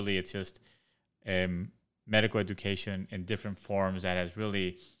think really it's just medical education in different forms that has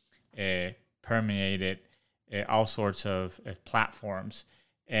really permeated all sorts of platforms.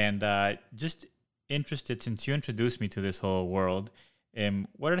 And just interested, since you introduced me to this whole world,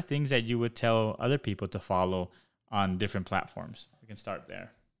 what are the things that you would tell other people to follow on different platforms? We can start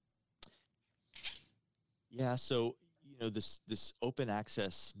there. Yeah, so this open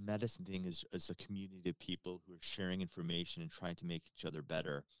access medicine thing is a community of people who are sharing information and trying to make each other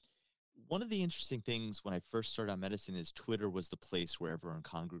better. One of the interesting things when I first started on medicine is Twitter was the place where everyone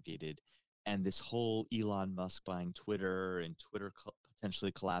congregated. And this whole Elon Musk buying Twitter and Twitter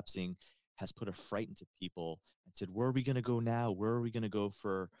potentially collapsing has put a fright into people and said, where are we going to go now? Where are we going to go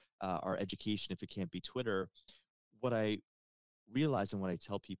for our education if it can't be Twitter? What I realize and what I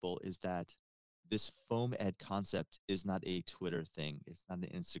tell people is that this foam ed concept is not a Twitter thing. It's not an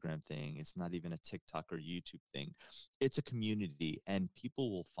Instagram thing. It's not even a TikTok or YouTube thing. It's a community, and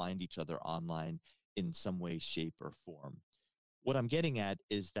people will find each other online in some way, shape, or form. What I'm getting at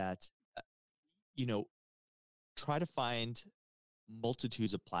is that, try to find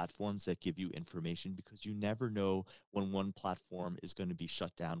multitudes of platforms that give you information, because you never know when one platform is going to be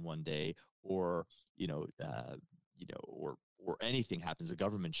shut down one day, or or anything happens, the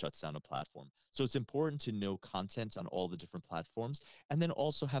government shuts down a platform. So it's important to know content on all the different platforms, and then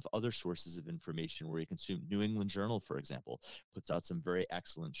also have other sources of information where you consume. New England Journal, for example, puts out some very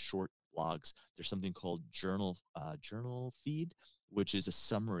excellent short blogs. There's something called Journal Feed, which is a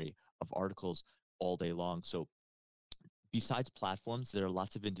summary of articles all day long. So besides platforms, there are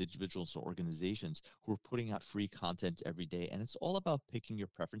lots of individuals or organizations who are putting out free content every day. And it's all about picking your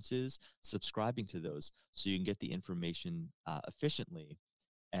preferences, subscribing to those so you can get the information efficiently,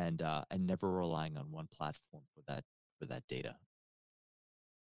 and never relying on one platform for that data.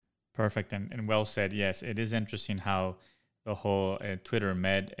 Perfect. And well said. Yes, it is interesting how the whole Twitter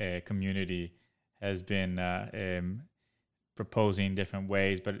med community has been proposing different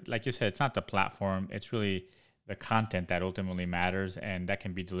ways. But like you said, it's not the platform. It's really the content that ultimately matters, and that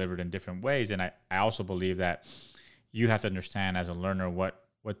can be delivered in different ways. And I also believe that you have to understand as a learner what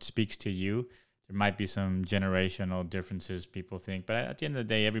speaks to you. There might be some generational differences, people think, but at the end of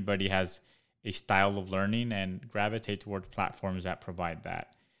the day, everybody has a style of learning and gravitate towards platforms that provide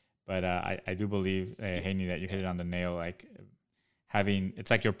that. But I do believe, Haney, that you hit it on the nail. Like it's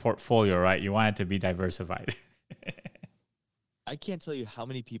like your portfolio, right? You want it to be diversified. I can't tell you how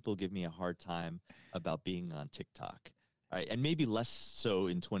many people give me a hard time about being on TikTok. All right, and maybe less so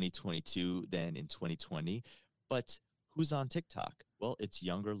in 2022 than in 2020. But who's on TikTok? Well, it's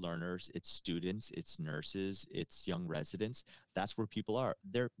younger learners, it's students, it's nurses, it's young residents. That's where people are.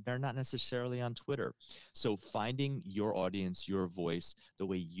 They're not necessarily on Twitter. So finding your audience, your voice, the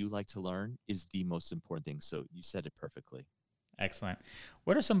way you like to learn is the most important thing. So you said it perfectly. Excellent.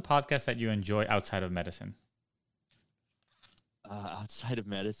 What are some podcasts that you enjoy outside of medicine? Outside of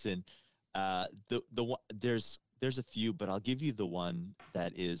medicine, there's a few, but I'll give you the one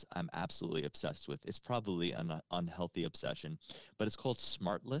that I'm absolutely obsessed with. It's probably an unhealthy obsession, but it's called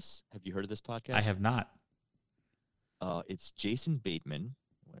Smartless. Have you heard of this podcast? I have not. It's Jason Bateman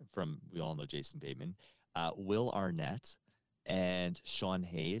we all know Jason Bateman, Will Arnett, and Sean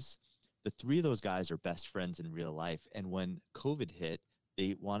Hayes. The three of those guys are best friends in real life, and when COVID hit,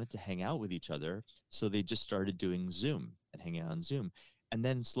 they wanted to hang out with each other, so they just started doing Zoom and hanging out on Zoom. And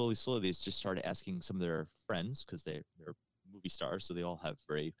then slowly, they just started asking some of their friends, because they're movie stars, so they all have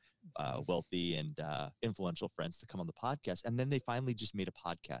very wealthy and influential friends, to come on the podcast. And then they finally just made a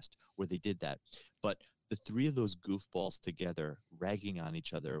podcast where they did that. But the three of those goofballs together, ragging on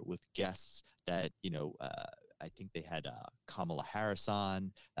each other with guests that, I think they had Kamala Harris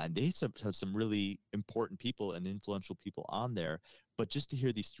on, and they have some really important people and influential people on there. But just to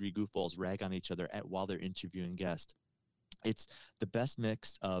hear these three goofballs rag on each other while they're interviewing guests, it's the best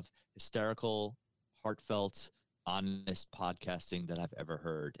mix of hysterical, heartfelt, honest podcasting that I've ever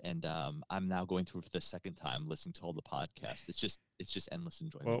heard. And I'm now going through for the second time listening to all the podcasts. It's just endless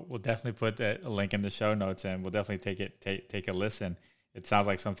enjoyment. Well, we'll definitely put a link in the show notes, and we'll definitely take a listen. It sounds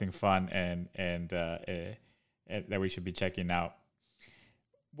like something fun and that we should be checking out.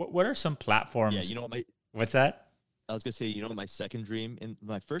 What are some platforms? Yeah, you know what? What's that? I was gonna say, you know, my second dream, and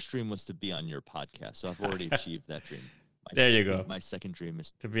my first dream was to be on your podcast, so I've already achieved that dream. There you go. My second dream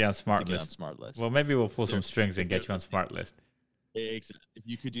is to be on Smart to get on List. Smart List. Well, maybe we'll pull some strings and get you on Smart List. Exactly. If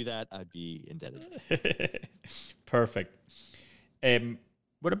you could do that, I'd be indebted. Perfect.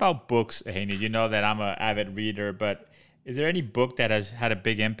 What about books, Haney? You know that I'm an avid reader, but is there any book that has had a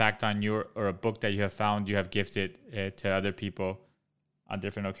big impact on you, or a book that you have found you have gifted to other people on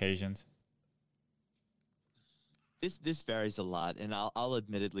different occasions? This varies a lot, and I'll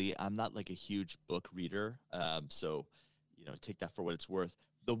admittedly, I'm not like a huge book reader, so you know, take that for what it's worth.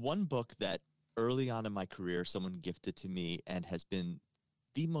 The one book that early on in my career someone gifted to me and has been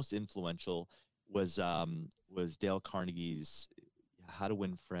the most influential was Dale Carnegie's How to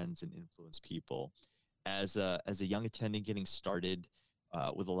Win Friends and Influence People. As a young attending getting started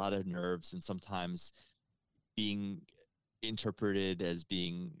with a lot of nerves and sometimes being interpreted as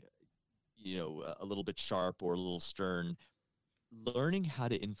being, you know, a little bit sharp or a little stern, learning how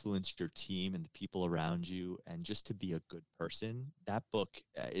to influence your team and the people around you and just to be a good person, that book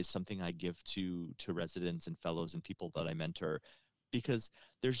is something I give to residents and fellows and people that I mentor, because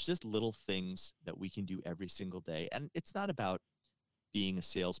there's just little things that we can do every single day. And it's not about being a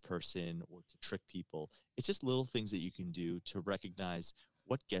salesperson or to trick people. It's just little things that you can do to recognize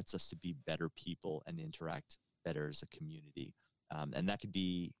what gets us to be better people and interact better as a community. And that could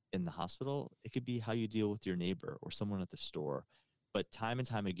be in the hospital. It could be how you deal with your neighbor or someone at the store. But time and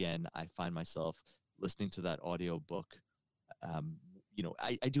time again, I find myself listening to that audio book. You know,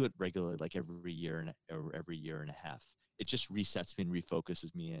 I do it regularly, like every year or every year and a half. It just resets me and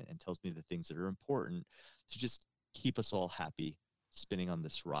refocuses me and tells me the things that are important to just keep us all happy, spinning on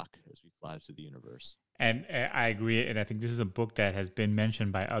this rock as we fly through the universe. And I agree. And I think this is a book that has been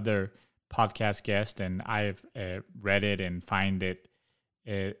mentioned by other podcast guests, and I've read it and find it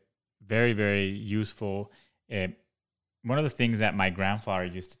very, very useful. One of the things that my grandfather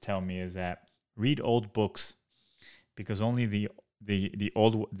used to tell me is that read old books, because only the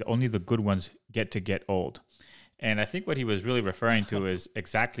good ones get old. And I think what he was really referring to is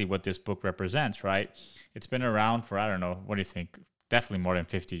exactly what this book represents, right? It's been around for, I don't know, what do you think? Definitely more than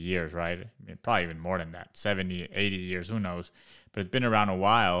 50 years, right? I mean, probably even more than that, 70, 80 years, who knows? But it's been around a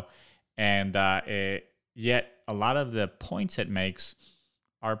while. And yet a lot of the points it makes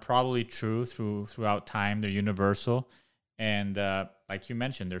are probably true throughout time. They're universal. And like you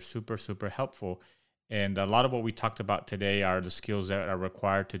mentioned, they're super, super helpful. And a lot of what we talked about today are the skills that are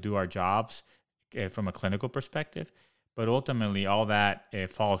required to do our jobs from a clinical perspective. But ultimately, all that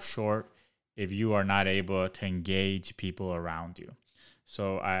falls short if you are not able to engage people around you.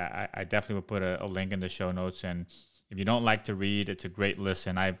 So I definitely will put a link in the show notes. And if you don't like to read, it's a great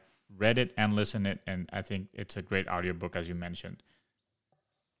listen. I've read it and listened it, and I think it's a great audiobook, as you mentioned.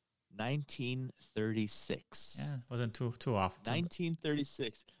 1936. Yeah, it wasn't too off.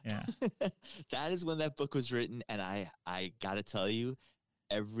 1936. Yeah. That is when that book was written, and I got to tell you,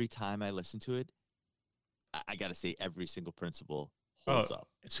 every time I listen to it, I got to say every single principle holds up.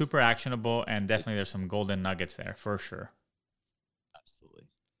 It's super actionable, and definitely there's some golden nuggets there for sure. Absolutely.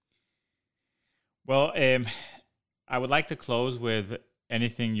 Well, I would like to close with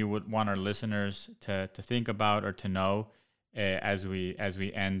anything you would want our listeners to think about or to know as we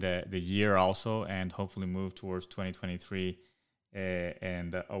end the year also, and hopefully move towards 2023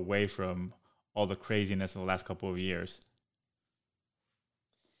 and away from all the craziness of the last couple of years.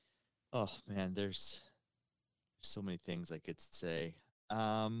 Oh man, there's so many things I could say.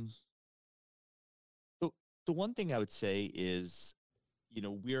 The one thing I would say is, you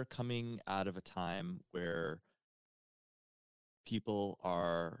know, we are coming out of a time where people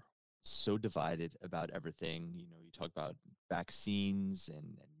are so divided about everything. You know, you talk about vaccines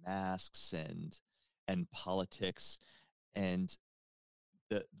and masks and politics, and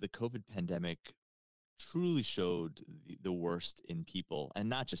the COVID pandemic truly showed the worst in people, and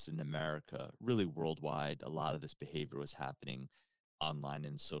not just in America, really worldwide. A lot of this behavior was happening online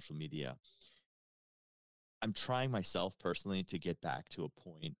and social media. I'm trying myself personally to get back to a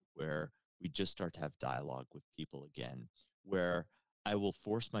point where we just start to have dialogue with people again, where I will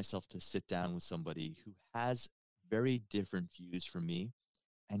force myself to sit down with somebody who has very different views from me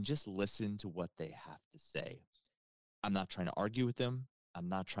and just listen to what they have to say. I'm not trying to argue with them. I'm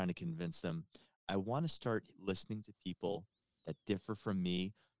not trying to convince them. I want to start listening to people that differ from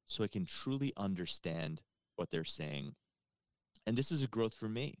me so I can truly understand what they're saying. And this is a growth for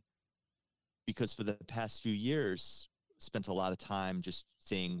me, because for the past few years, spent a lot of time just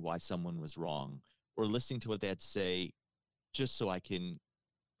saying why someone was wrong or listening to what they had to say just so I can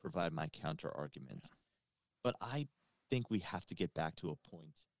provide my counter argument. But I think we have to get back to a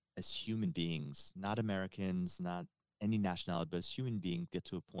point as human beings, not Americans, not any nationality, but as human beings get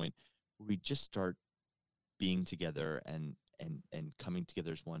to a point where we just start being together and coming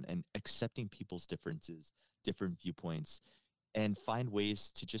together as one and accepting people's differences, different viewpoints, and find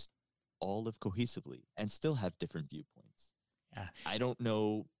ways to just all live cohesively and still have different viewpoints. Yeah. I don't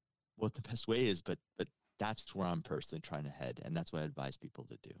know what the best way is, but that's where I'm personally trying to head, and that's what I advise people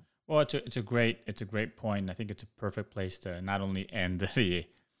to do. Well, it's a great point. I think it's a perfect place to not only end the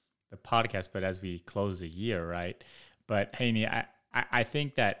podcast, but as we close the year, right? But Haney, I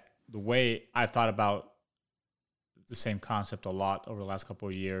think that the way I've thought about the same concept a lot over the last couple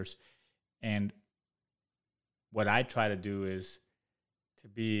of years, and what I try to do is to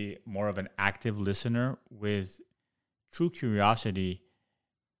be more of an active listener with true curiosity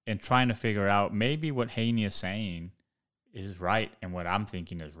and trying to figure out maybe what Haney is saying is right and what I'm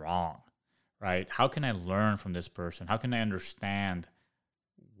thinking is wrong, right? How can I learn from this person? How can I understand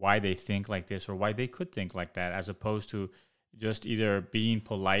why they think like this or why they could think like that, as opposed to just either being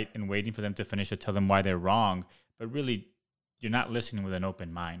polite and waiting for them to finish to tell them why they're wrong, but really you're not listening with an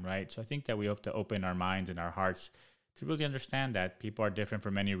open mind, right? So I think that we have to open our minds and our hearts to really understand that people are different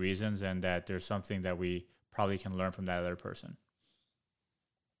for many reasons and that there's something that we probably can learn from that other person.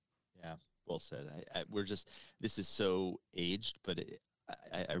 Yeah, well said. We're just, this is so aged, but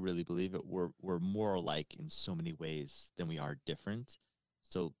I really believe it. We're more alike in so many ways than we are different.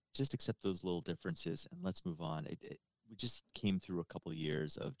 So just accept those little differences and let's move on. We just came through a couple of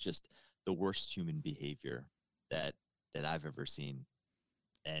years of just the worst human behavior that I've ever seen.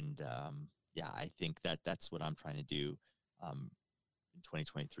 And yeah, I think that's what I'm trying to do in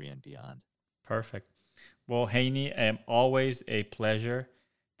 2023 and beyond. Perfect. Well, Haney, always a pleasure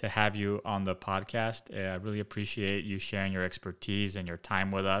to have you on the podcast. I really appreciate you sharing your expertise and your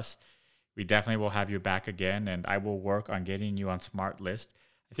time with us. We definitely will have you back again, and I will work on getting you on SmartList.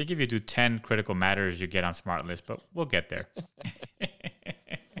 I think if you do 10 critical matters, you get on SmartList, but we'll get there.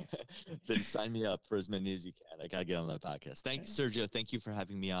 Then sign me up for as many as you can. I got to get on that podcast. Thank you, Sergio. Thank you for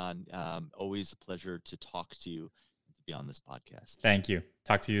having me on. Always a pleasure to talk to you and to be on this podcast. Thank you.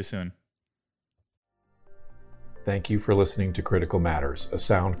 Talk to you soon. Thank you for listening to Critical Matters, a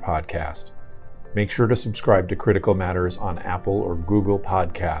sound podcast. Make sure to subscribe to Critical Matters on Apple or Google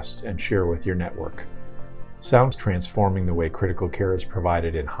Podcasts and share with your network. Sound's transforming the way critical care is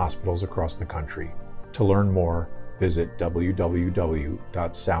provided in hospitals across the country. To learn more, visit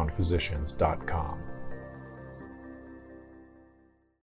www.soundphysicians.com.